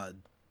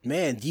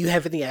 Man, do you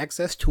have any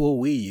access to a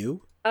Wii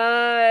U?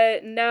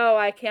 No,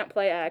 I can't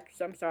play X.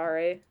 I'm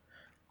sorry. I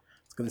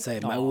was gonna say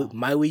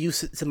my Wii U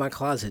sits in my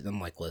closet. And I'm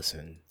like,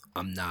 listen,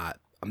 I'm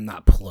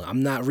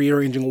not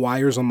rearranging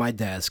wires on my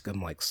desk.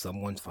 I'm like,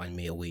 someone find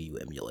me a Wii U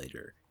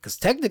emulator, because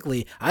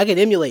technically I can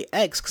emulate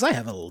X because I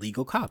have a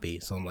legal copy.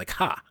 So I'm like,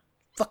 ha,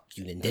 fuck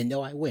you,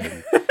 Nintendo, I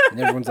win. And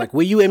everyone's like,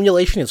 Wii U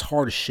emulation is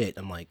hard as shit.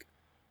 I'm like,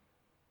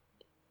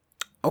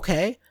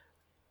 okay.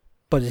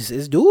 But it's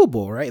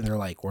doable, right? And they're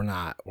like, we're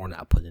not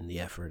putting in the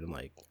effort. I'm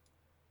like,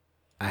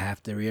 I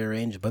have to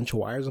rearrange a bunch of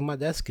wires on my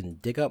desk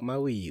and dig up my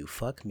Wii U.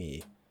 Fuck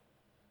me.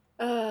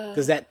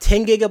 Because that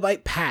 10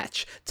 gigabyte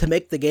patch to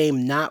make the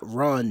game not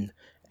run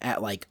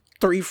at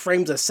 3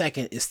 frames a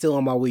second is still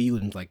on my Wii U.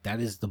 And that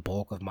is the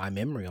bulk of my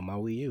memory on my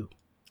Wii U.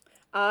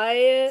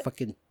 I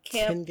fucking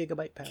 10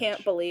 gigabyte patch.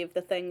 Can't believe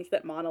the things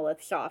that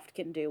Monolith Soft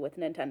can do with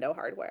Nintendo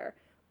hardware.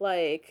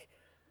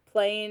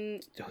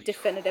 Playing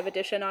Definitive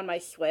Edition on my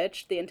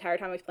Switch, the entire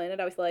time I was playing it,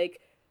 I was like,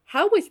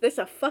 how was this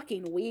a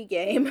fucking Wii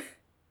game?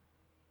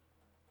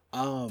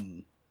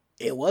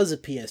 It was a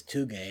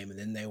PS2 game, and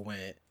then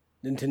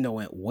Nintendo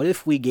went, what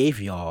if we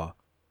gave y'all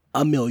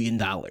 $1 million?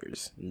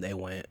 And they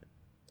went,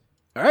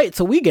 all right,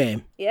 it's a Wii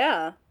game.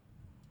 Yeah.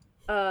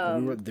 We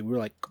were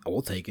like,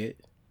 we'll take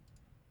it.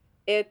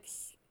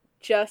 It's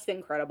just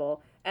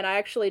incredible. And I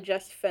actually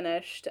just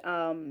finished,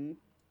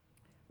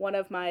 one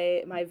of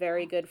my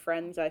very good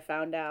friends, I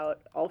found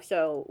out,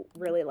 also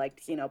really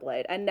liked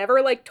Xenoblade and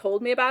never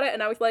told me about it.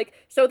 And I was like,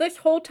 so this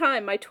whole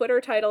time my Twitter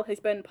title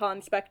has been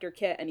Pawn Spectre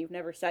Kit and you've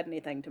never said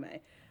anything to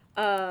me.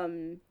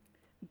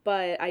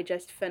 But I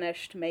just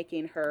finished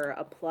making her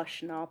a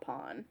plush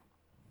Naupon.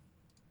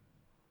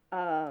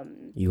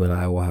 You and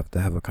I will have to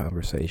have a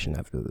conversation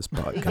after this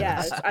podcast.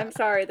 Yes, I'm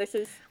sorry.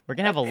 We're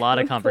gonna have a lot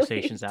of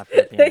conversations after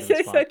the end of this podcast.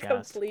 This is a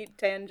complete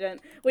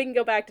tangent. We can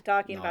go back to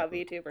talking about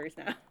VTubers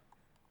now.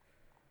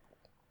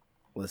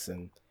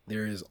 Listen,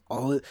 there is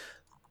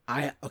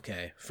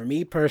Okay, for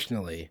me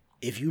personally,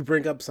 if you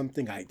bring up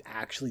something I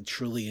actually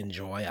truly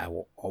enjoy, I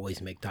will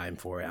always make time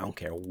for it. I don't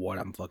care what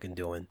I'm fucking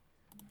doing.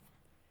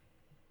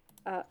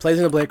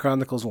 Blazing the Blade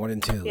Chronicles 1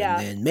 and 2, Yeah.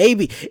 and then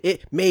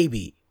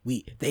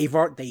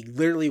they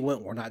literally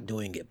went, we're not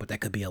doing it, but that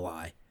could be a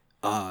lie.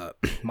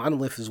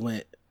 Monolith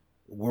went,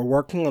 we're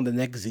working on the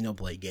next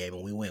Xenoblade game,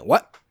 and we went,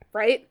 what?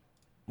 Right?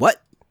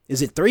 What?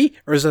 Is it 3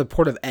 or is it a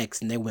port of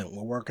X? And they went,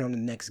 we're working on the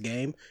next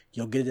game.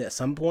 You'll get it at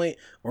some point.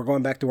 We're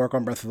going back to work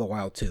on Breath of the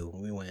Wild 2.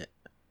 And we went,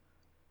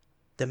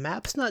 the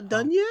map's not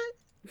done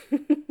yet?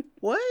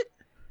 What?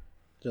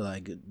 They're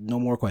like, no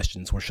more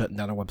questions. We're shutting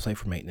down our website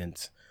for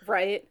maintenance.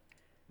 Right.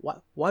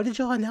 Why did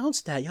y'all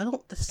announce that? Y'all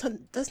don't.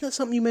 That's not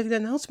something you make an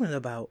announcement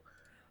about.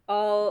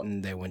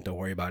 And they went, don't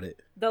worry about it.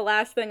 The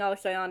last thing I'll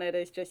say on it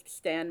is just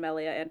stan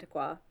Melia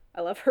Antiqua.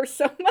 I love her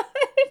so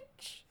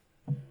much.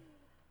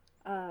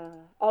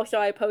 Also,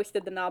 I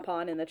posted the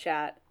Napon in the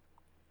chat.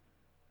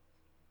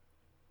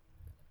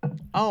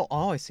 Oh,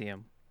 I see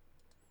him.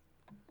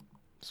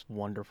 It's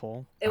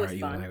wonderful. It was All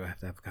right, fun. you and I have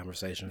to have a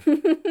conversation.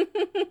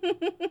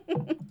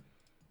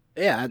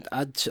 Yeah,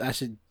 I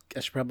should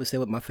probably say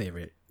what my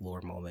favorite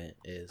lore moment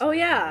is. Oh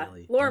yeah,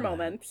 really lore do that.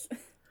 moments.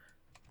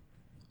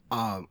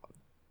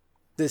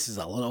 This is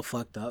a little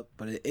fucked up,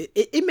 but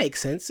it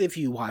makes sense if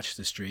you watch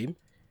the stream.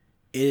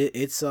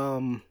 It's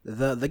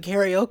the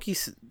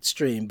karaoke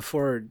stream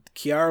before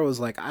Kiara was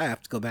like, I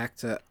have to go back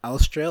to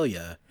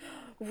Australia.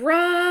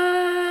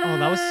 Right. Oh,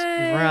 that was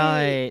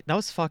right. That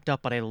was fucked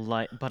up, but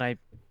I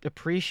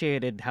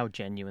appreciated how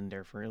genuine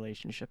their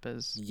relationship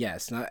is.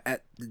 Yes,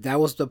 that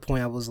was the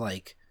point. I was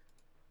like,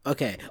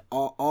 okay,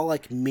 all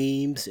like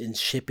memes and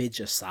shippage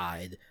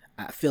aside,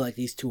 I feel like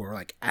these two are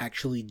like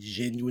actually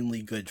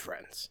genuinely good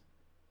friends.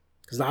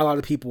 Because not a lot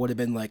of people would have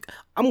been like,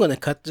 I'm going to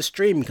cut the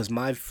stream because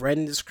my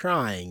friend is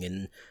crying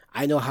and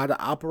I know how to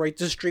operate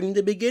the stream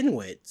to begin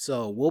with.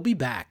 So we'll be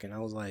back. And I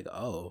was like,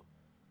 oh.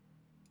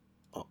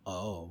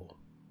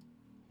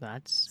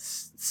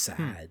 That's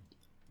sad.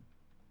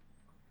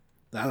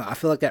 I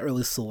feel like that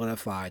really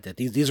solidified that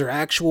these are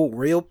actual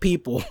real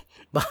people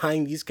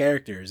behind these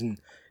characters. And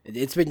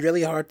it's been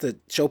really hard to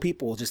show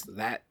people just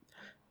that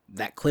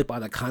clip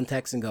out of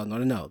context and go,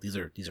 no, these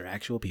are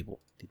actual people.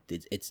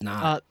 It's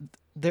not.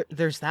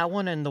 There's that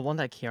one and the one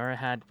that Kiara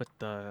had with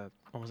the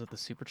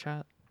super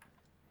chat.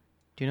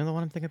 Do you know the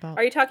one I'm thinking about?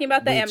 Are you talking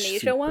about the Which amnesia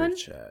super one?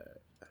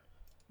 chat?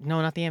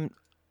 No, not the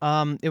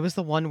it was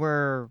the one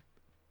where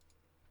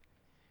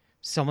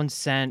someone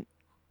sent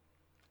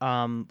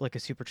like a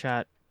super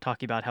chat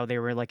talking about how they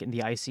were like in the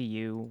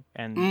ICU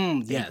and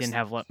they Yes. didn't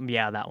have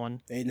that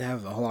one. They didn't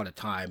have a whole lot of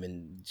time,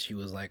 and she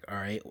was like, all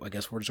right, well, I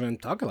guess we're just going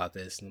to talk about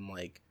this. And I'm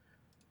like,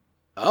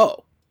 oh.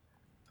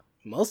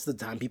 Most of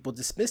the time, people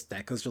dismiss that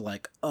because they're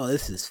like, oh,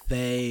 this is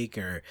fake,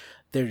 or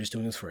they're just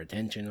doing this for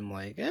attention. I'm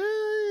like,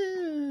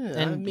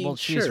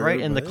 She's right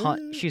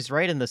in she's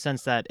right in the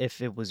sense that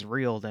if it was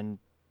real, then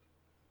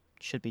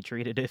it should be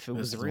treated if it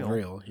was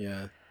real.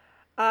 Yeah.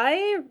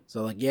 I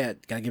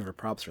gotta give her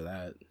props for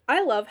that.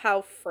 I love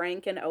how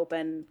frank and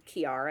open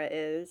Kiara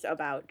is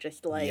about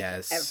just like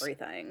Yes.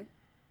 everything.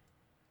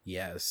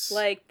 Yes.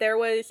 Like there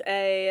was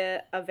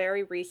a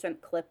very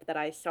recent clip that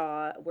I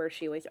saw where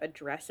she was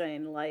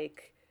addressing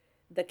like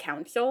the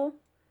council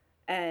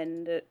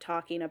and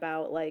talking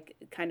about like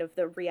kind of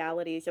the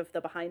realities of the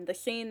behind the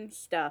scenes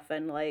stuff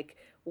and like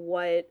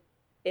what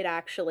it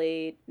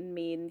actually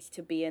means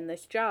to be in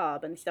this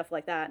job and stuff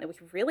like that. And it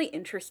was really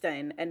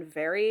interesting and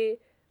very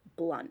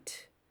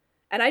blunt.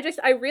 And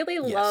I really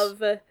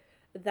love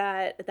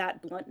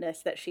that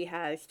bluntness that she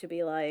has to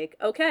be like,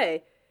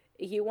 okay,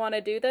 you want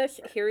to do this?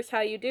 Here's how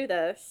you do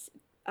this.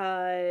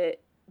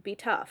 Be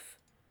tough.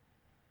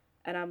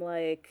 And I'm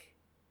like,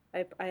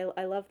 I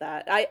love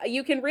that.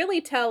 You can really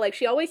tell, like,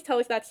 she always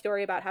tells that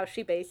story about how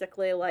she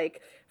basically,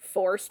 like,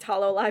 forced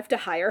Hololive to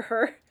hire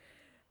her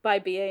by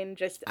being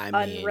just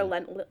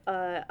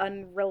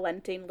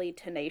unrelentingly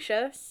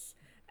tenacious.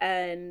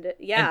 And,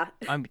 yeah.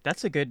 And,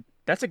 that's a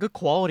good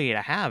quality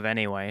to have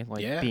anyway,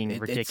 like being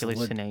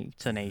ridiculously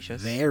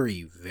tenacious.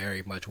 Very,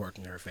 very much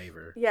working in her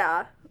favor.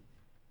 Yeah.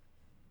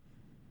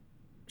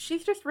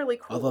 She's just really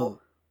cool.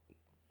 Although,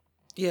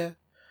 yeah.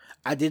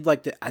 I did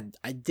like that.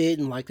 I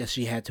didn't like that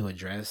she had to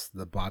address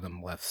the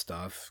bottom left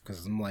stuff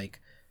because I'm like,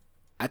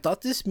 I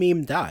thought this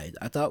meme died.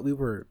 I thought we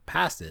were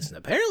past this, and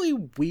apparently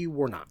we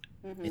were not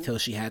until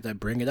she had to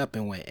bring it up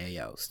and went, "Hey,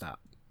 yo, stop!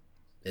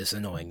 It's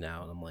annoying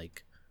now." And I'm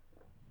like,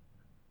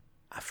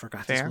 I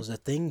forgot this was a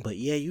thing, but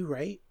yeah, you're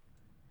right.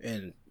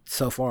 And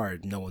so far,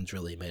 no one's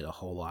really made a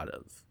whole lot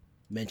of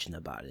mention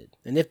about it,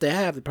 and if they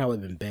have, they've probably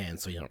been banned,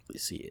 so you don't really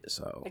see it.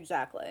 So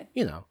exactly,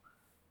 you know.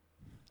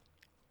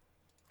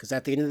 Because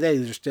at the end of the day,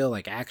 these are still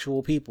like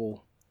actual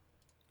people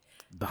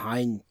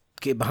behind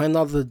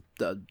all the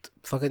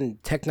fucking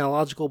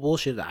technological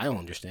bullshit that I don't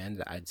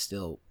understand. I'd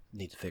still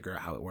need to figure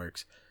out how it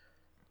works.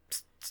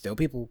 Still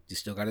people. You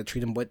still got to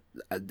treat them with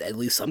at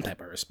least some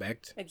type of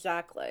respect.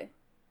 Exactly.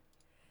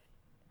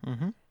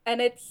 Mm-hmm.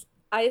 And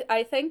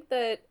I think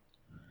that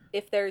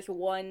if there's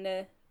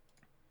one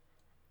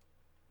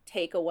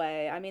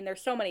takeaway. I mean,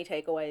 there's so many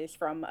takeaways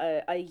from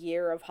a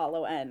year of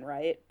Hollow N,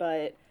 right?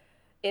 But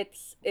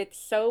it's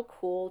so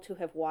cool to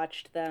have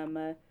watched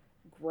them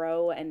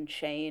grow and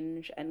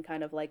change and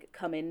kind of like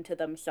come into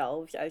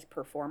themselves as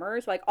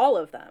performers, like all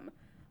of them.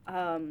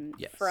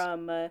 Yes.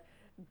 From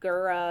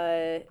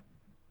Gura,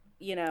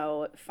 you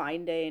know,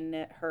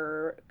 finding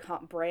her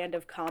brand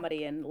of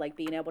comedy and like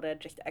being able to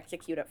just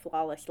execute it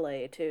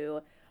flawlessly,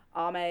 to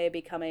Ame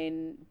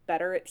becoming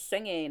better at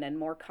singing and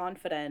more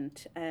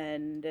confident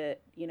and,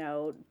 you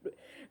know,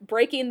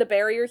 breaking the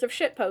barriers of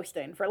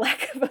shitposting, for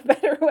lack of a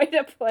better way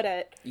to put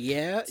it,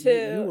 Yeah,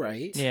 you're to,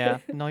 right. Yeah,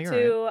 no, you're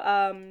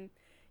right. to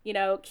you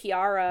know,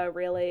 Kiara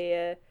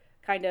really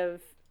kind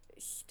of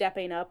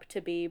stepping up to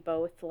be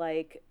both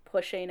like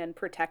pushing and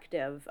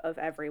protective of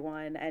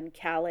everyone, and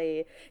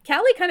Callie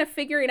kind of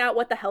figuring out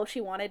what the hell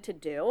she wanted to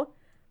do.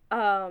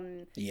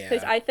 Because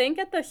Yeah. I think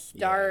at the Yeah.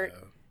 start,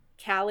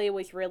 Callie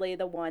was really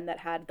the one that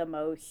had the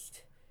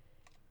most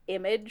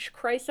image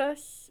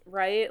crisis,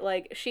 right?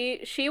 Like she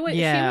was the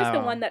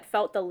Yeah. one that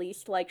felt the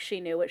least like she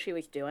knew what she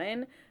was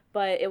doing,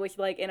 but it was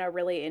like in a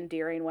really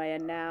endearing way.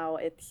 And now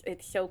it's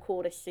so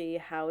cool to see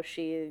how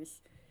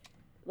she's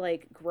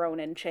like grown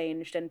and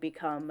changed and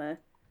become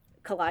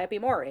Calliope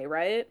Mori,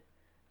 right?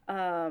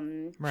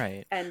 Um,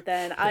 Right. and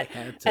then They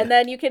had to and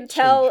then you can change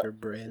tell her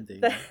branding.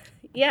 the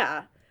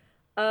yeah.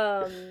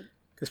 Um,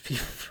 Because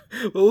people,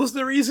 what was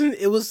the reason?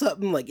 It was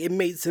something like it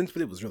made sense,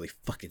 but it was really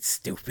fucking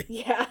stupid.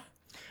 yeah.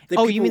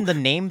 Oh, you mean the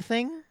name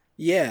thing?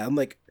 Yeah, I'm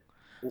like,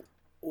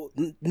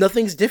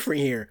 nothing's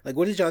different here. Like,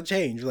 what did y'all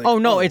change? Like, Oh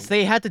no, it's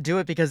they had to do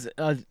it because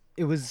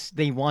it was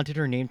they wanted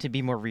her name to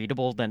be more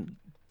readable than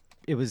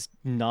it was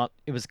not.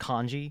 It was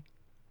kanji. It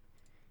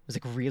was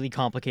like really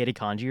complicated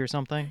kanji or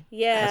something.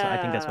 I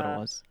think that's what it Yeah.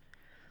 was.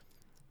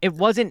 It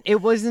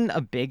wasn't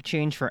a big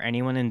change for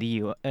anyone in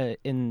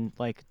in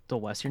like the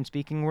Western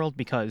speaking world,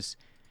 because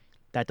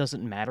that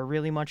doesn't matter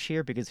really much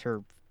here, because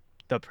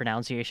the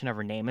pronunciation of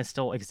her name is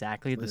still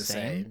exactly the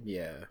same.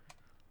 Yeah,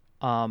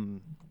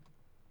 Um,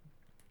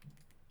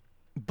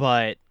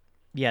 but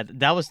yeah,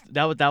 that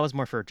was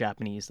more for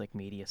Japanese like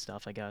media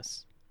stuff, I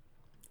guess.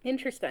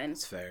 Interesting.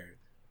 that's fair.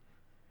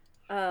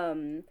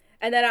 And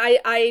then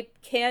I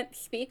can't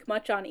speak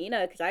much on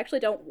Ina because I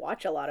actually don't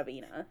watch a lot of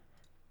Ina.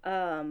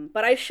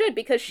 But I should,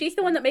 because she's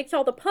the one that makes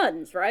all the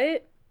puns,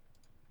 right?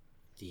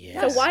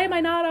 Yeah. So why am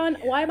I not on?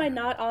 Why am I Yeah.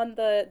 not on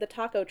the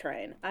taco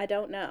train? I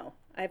don't know.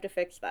 I have to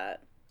fix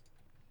that.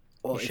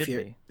 Well, You if should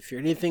you're be. if you're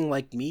anything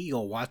like me,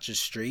 you'll watch a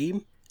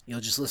stream,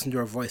 you'll just listen to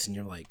her voice, and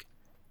you're like,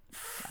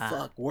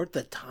 "Fuck, where'd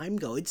the time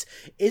go?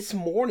 It's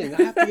morning.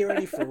 I have to get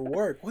ready for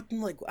work. What?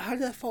 Like, how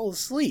did I fall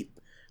asleep?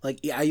 Like,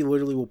 yeah, I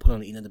literally will put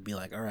on Ina to be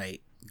like, all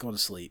right, go to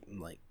sleep. I'm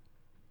like,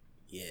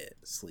 yeah,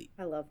 sleep.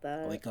 I love I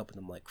that. wake up and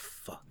I'm like,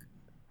 fuck.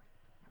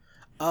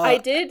 I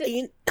did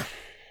Ian,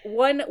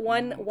 one I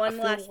feel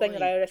last thing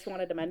that I like- just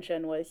wanted to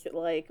mention was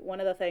like one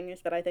of the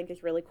things that I think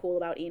is really cool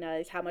about Ina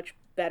is how much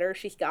better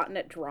she's gotten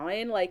at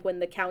drawing. Like when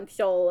the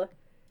council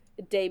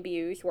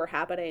debuts were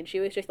happening, she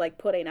was just like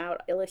putting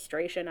out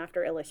illustration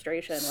after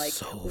illustration, like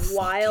So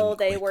while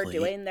fucking they were quickly.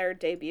 doing their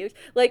debuts.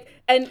 Like,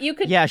 and you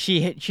could Yeah,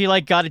 she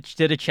like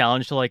did a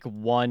challenge to like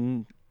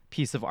one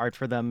piece of art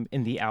for them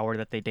in the hour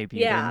that they debuted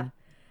yeah, in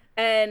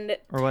and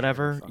or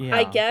whatever. Terrifying. Yeah.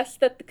 I guess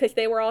that because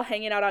they were all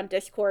hanging out on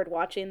Discord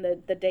watching the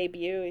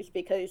debuts,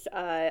 because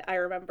I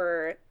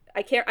remember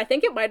I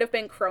think it might have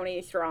been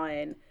Crony's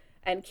drawing,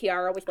 and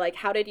Kiara was like,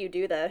 "How did you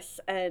do this?"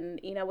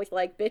 And Ina was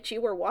like, "Bitch,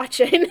 you were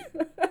watching."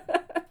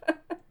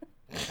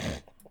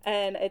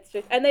 And it's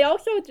just, and they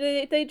also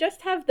they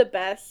just have the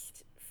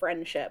best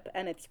friendship,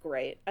 and it's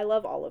great. I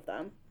love all of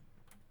them.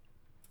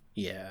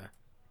 Yeah.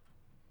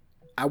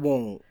 I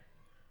won't.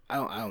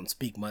 I don't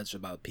speak much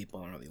about people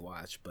I don't really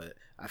watch, but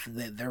I feel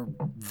that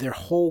their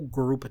whole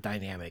group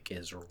dynamic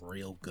is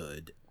real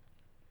good.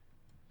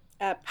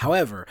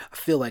 However, I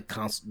feel like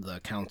the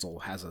council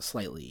has a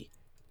slightly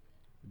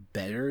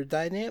better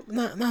dynamic.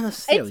 Not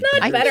necessarily. It's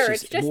not better,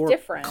 It's it's just more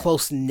different.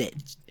 close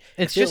knit.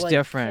 It's feel just like-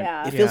 different.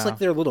 Yeah. It feels like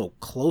they're a little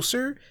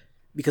closer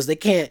because they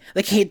can't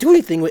do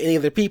anything with any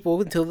of their people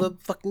until the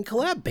fucking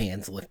collab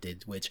ban's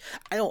lifted. Which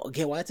I don't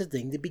get why it's a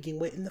thing to begin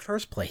with in the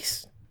first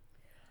place.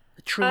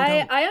 I truly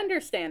don't. I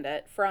understand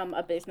it from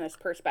a business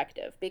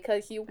perspective,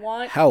 because you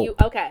want Help. you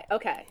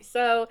okay.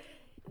 So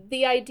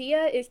the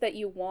idea is that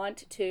you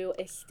want to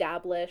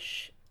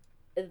establish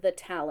the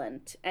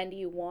talent and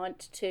you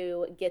want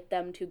to get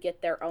them to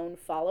get their own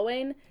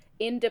following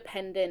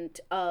independent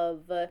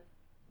of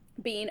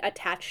being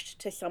attached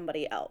to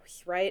somebody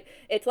else, right?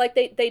 It's like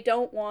they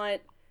don't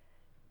want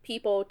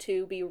people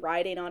to be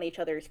riding on each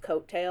other's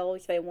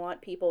coattails. They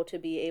want people to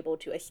be able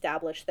to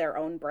establish their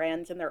own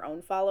brands and their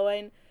own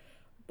following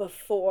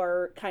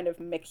before kind of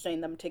mixing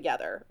them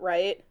together,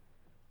 right?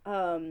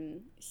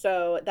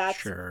 So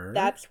Sure.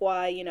 that's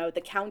why, you know,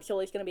 the council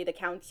is going to be the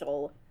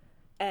council,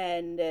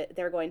 and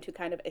they're going to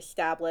kind of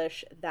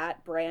establish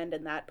that brand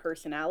and that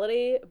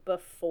personality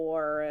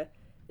before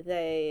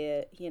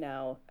they,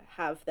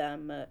 have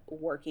them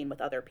working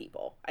with other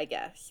people, I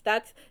guess.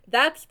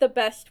 That's the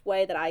best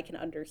way that I can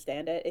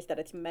understand it, is that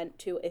it's meant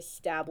to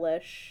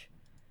establish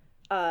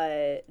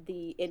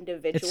the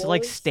individuals. It's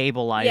like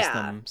stabilize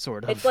them,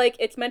 sort of.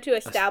 It's meant to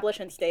establish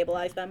and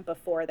stabilize them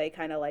before they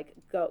kind of like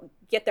go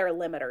get their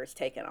limiters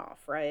taken off,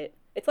 right?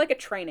 It's like a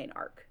training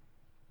arc.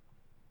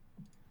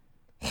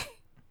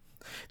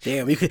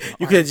 Damn, you could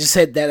have just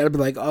said that. I'd be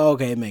like, oh,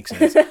 okay, it makes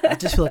sense. I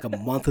just feel like a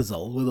month is a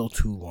little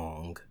too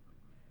long.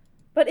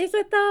 But is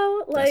it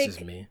though? Like, that's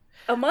just me.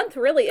 A month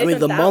really isn't. I mean,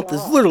 the month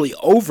is literally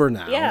over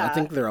now. Yeah. I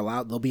think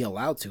they'll be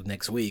allowed to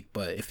next week,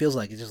 but it feels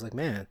like it's just like,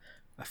 man,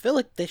 I feel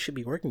like they should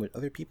be working with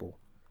other people.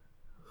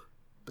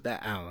 But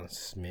I don't know, it's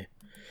just me.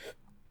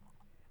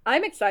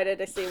 I'm excited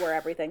to see where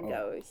everything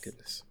goes.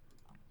 Goodness.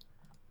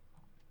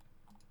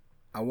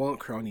 I want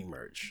crony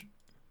merch.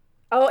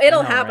 Oh,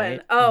 it'll happen.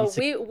 Right? Oh,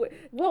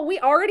 we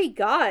already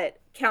got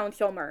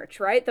council merch,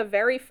 right? The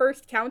very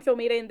first council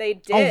meeting they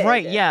did. Oh,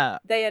 right, yeah.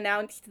 They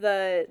announced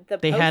the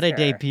They had a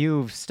debut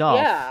of stuff.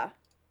 Yeah.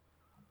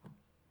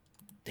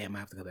 Damn, I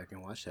have to go back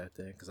and watch that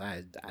thing because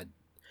I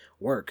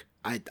work.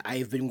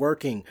 I've been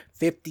working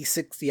 50,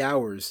 60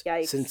 hours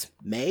since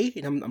May,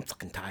 and I'm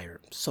fucking tired.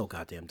 I'm so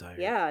goddamn tired.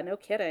 Yeah, no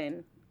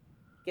kidding.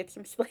 Get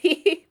some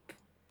sleep.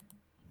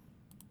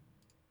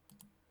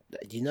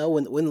 You know,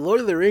 when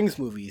Lord of the Rings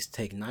movies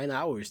take 9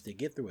 hours to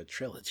get through a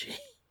trilogy.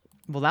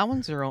 Well, that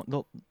one's your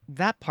own.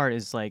 That part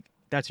is like,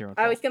 that's your own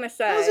fault. I was gonna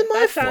say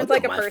that sounds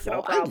like a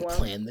personal problem. I didn't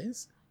plan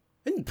this.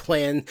 I didn't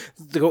plan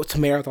to go to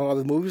marathon all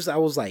the movies. I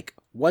was like,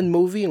 one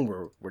movie and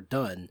we're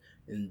done.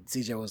 And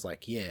CJ was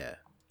like, yeah,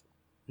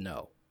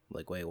 no. I'm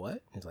like, wait,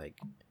 what? He's like,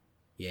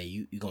 yeah,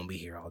 you gonna be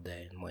here all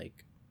day. I'm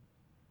like,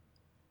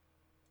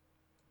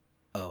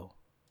 oh,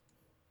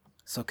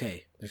 it's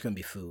okay. There's gonna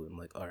be food. I'm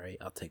like, all right,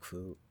 I'll take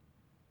food.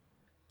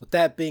 With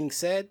that being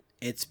said,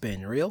 it's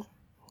been real.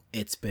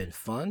 It's been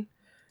fun.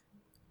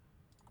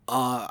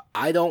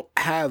 I don't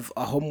have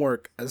a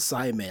homework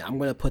assignment. I'm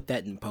gonna put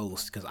that in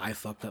post because I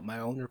fucked up my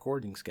own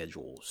recording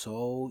schedule.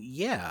 So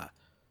yeah,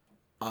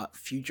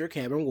 future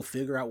Cameron will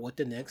figure out what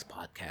the next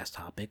podcast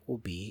topic will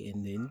be,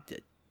 and then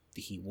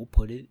he will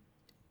put it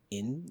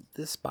in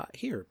the spot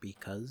here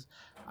because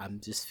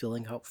I'm just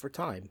filling out for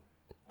time.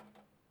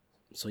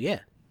 So yeah.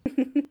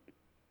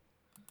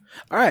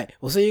 All right,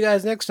 we'll see you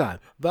guys next time.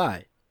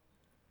 Bye.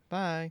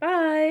 Bye.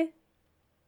 Bye.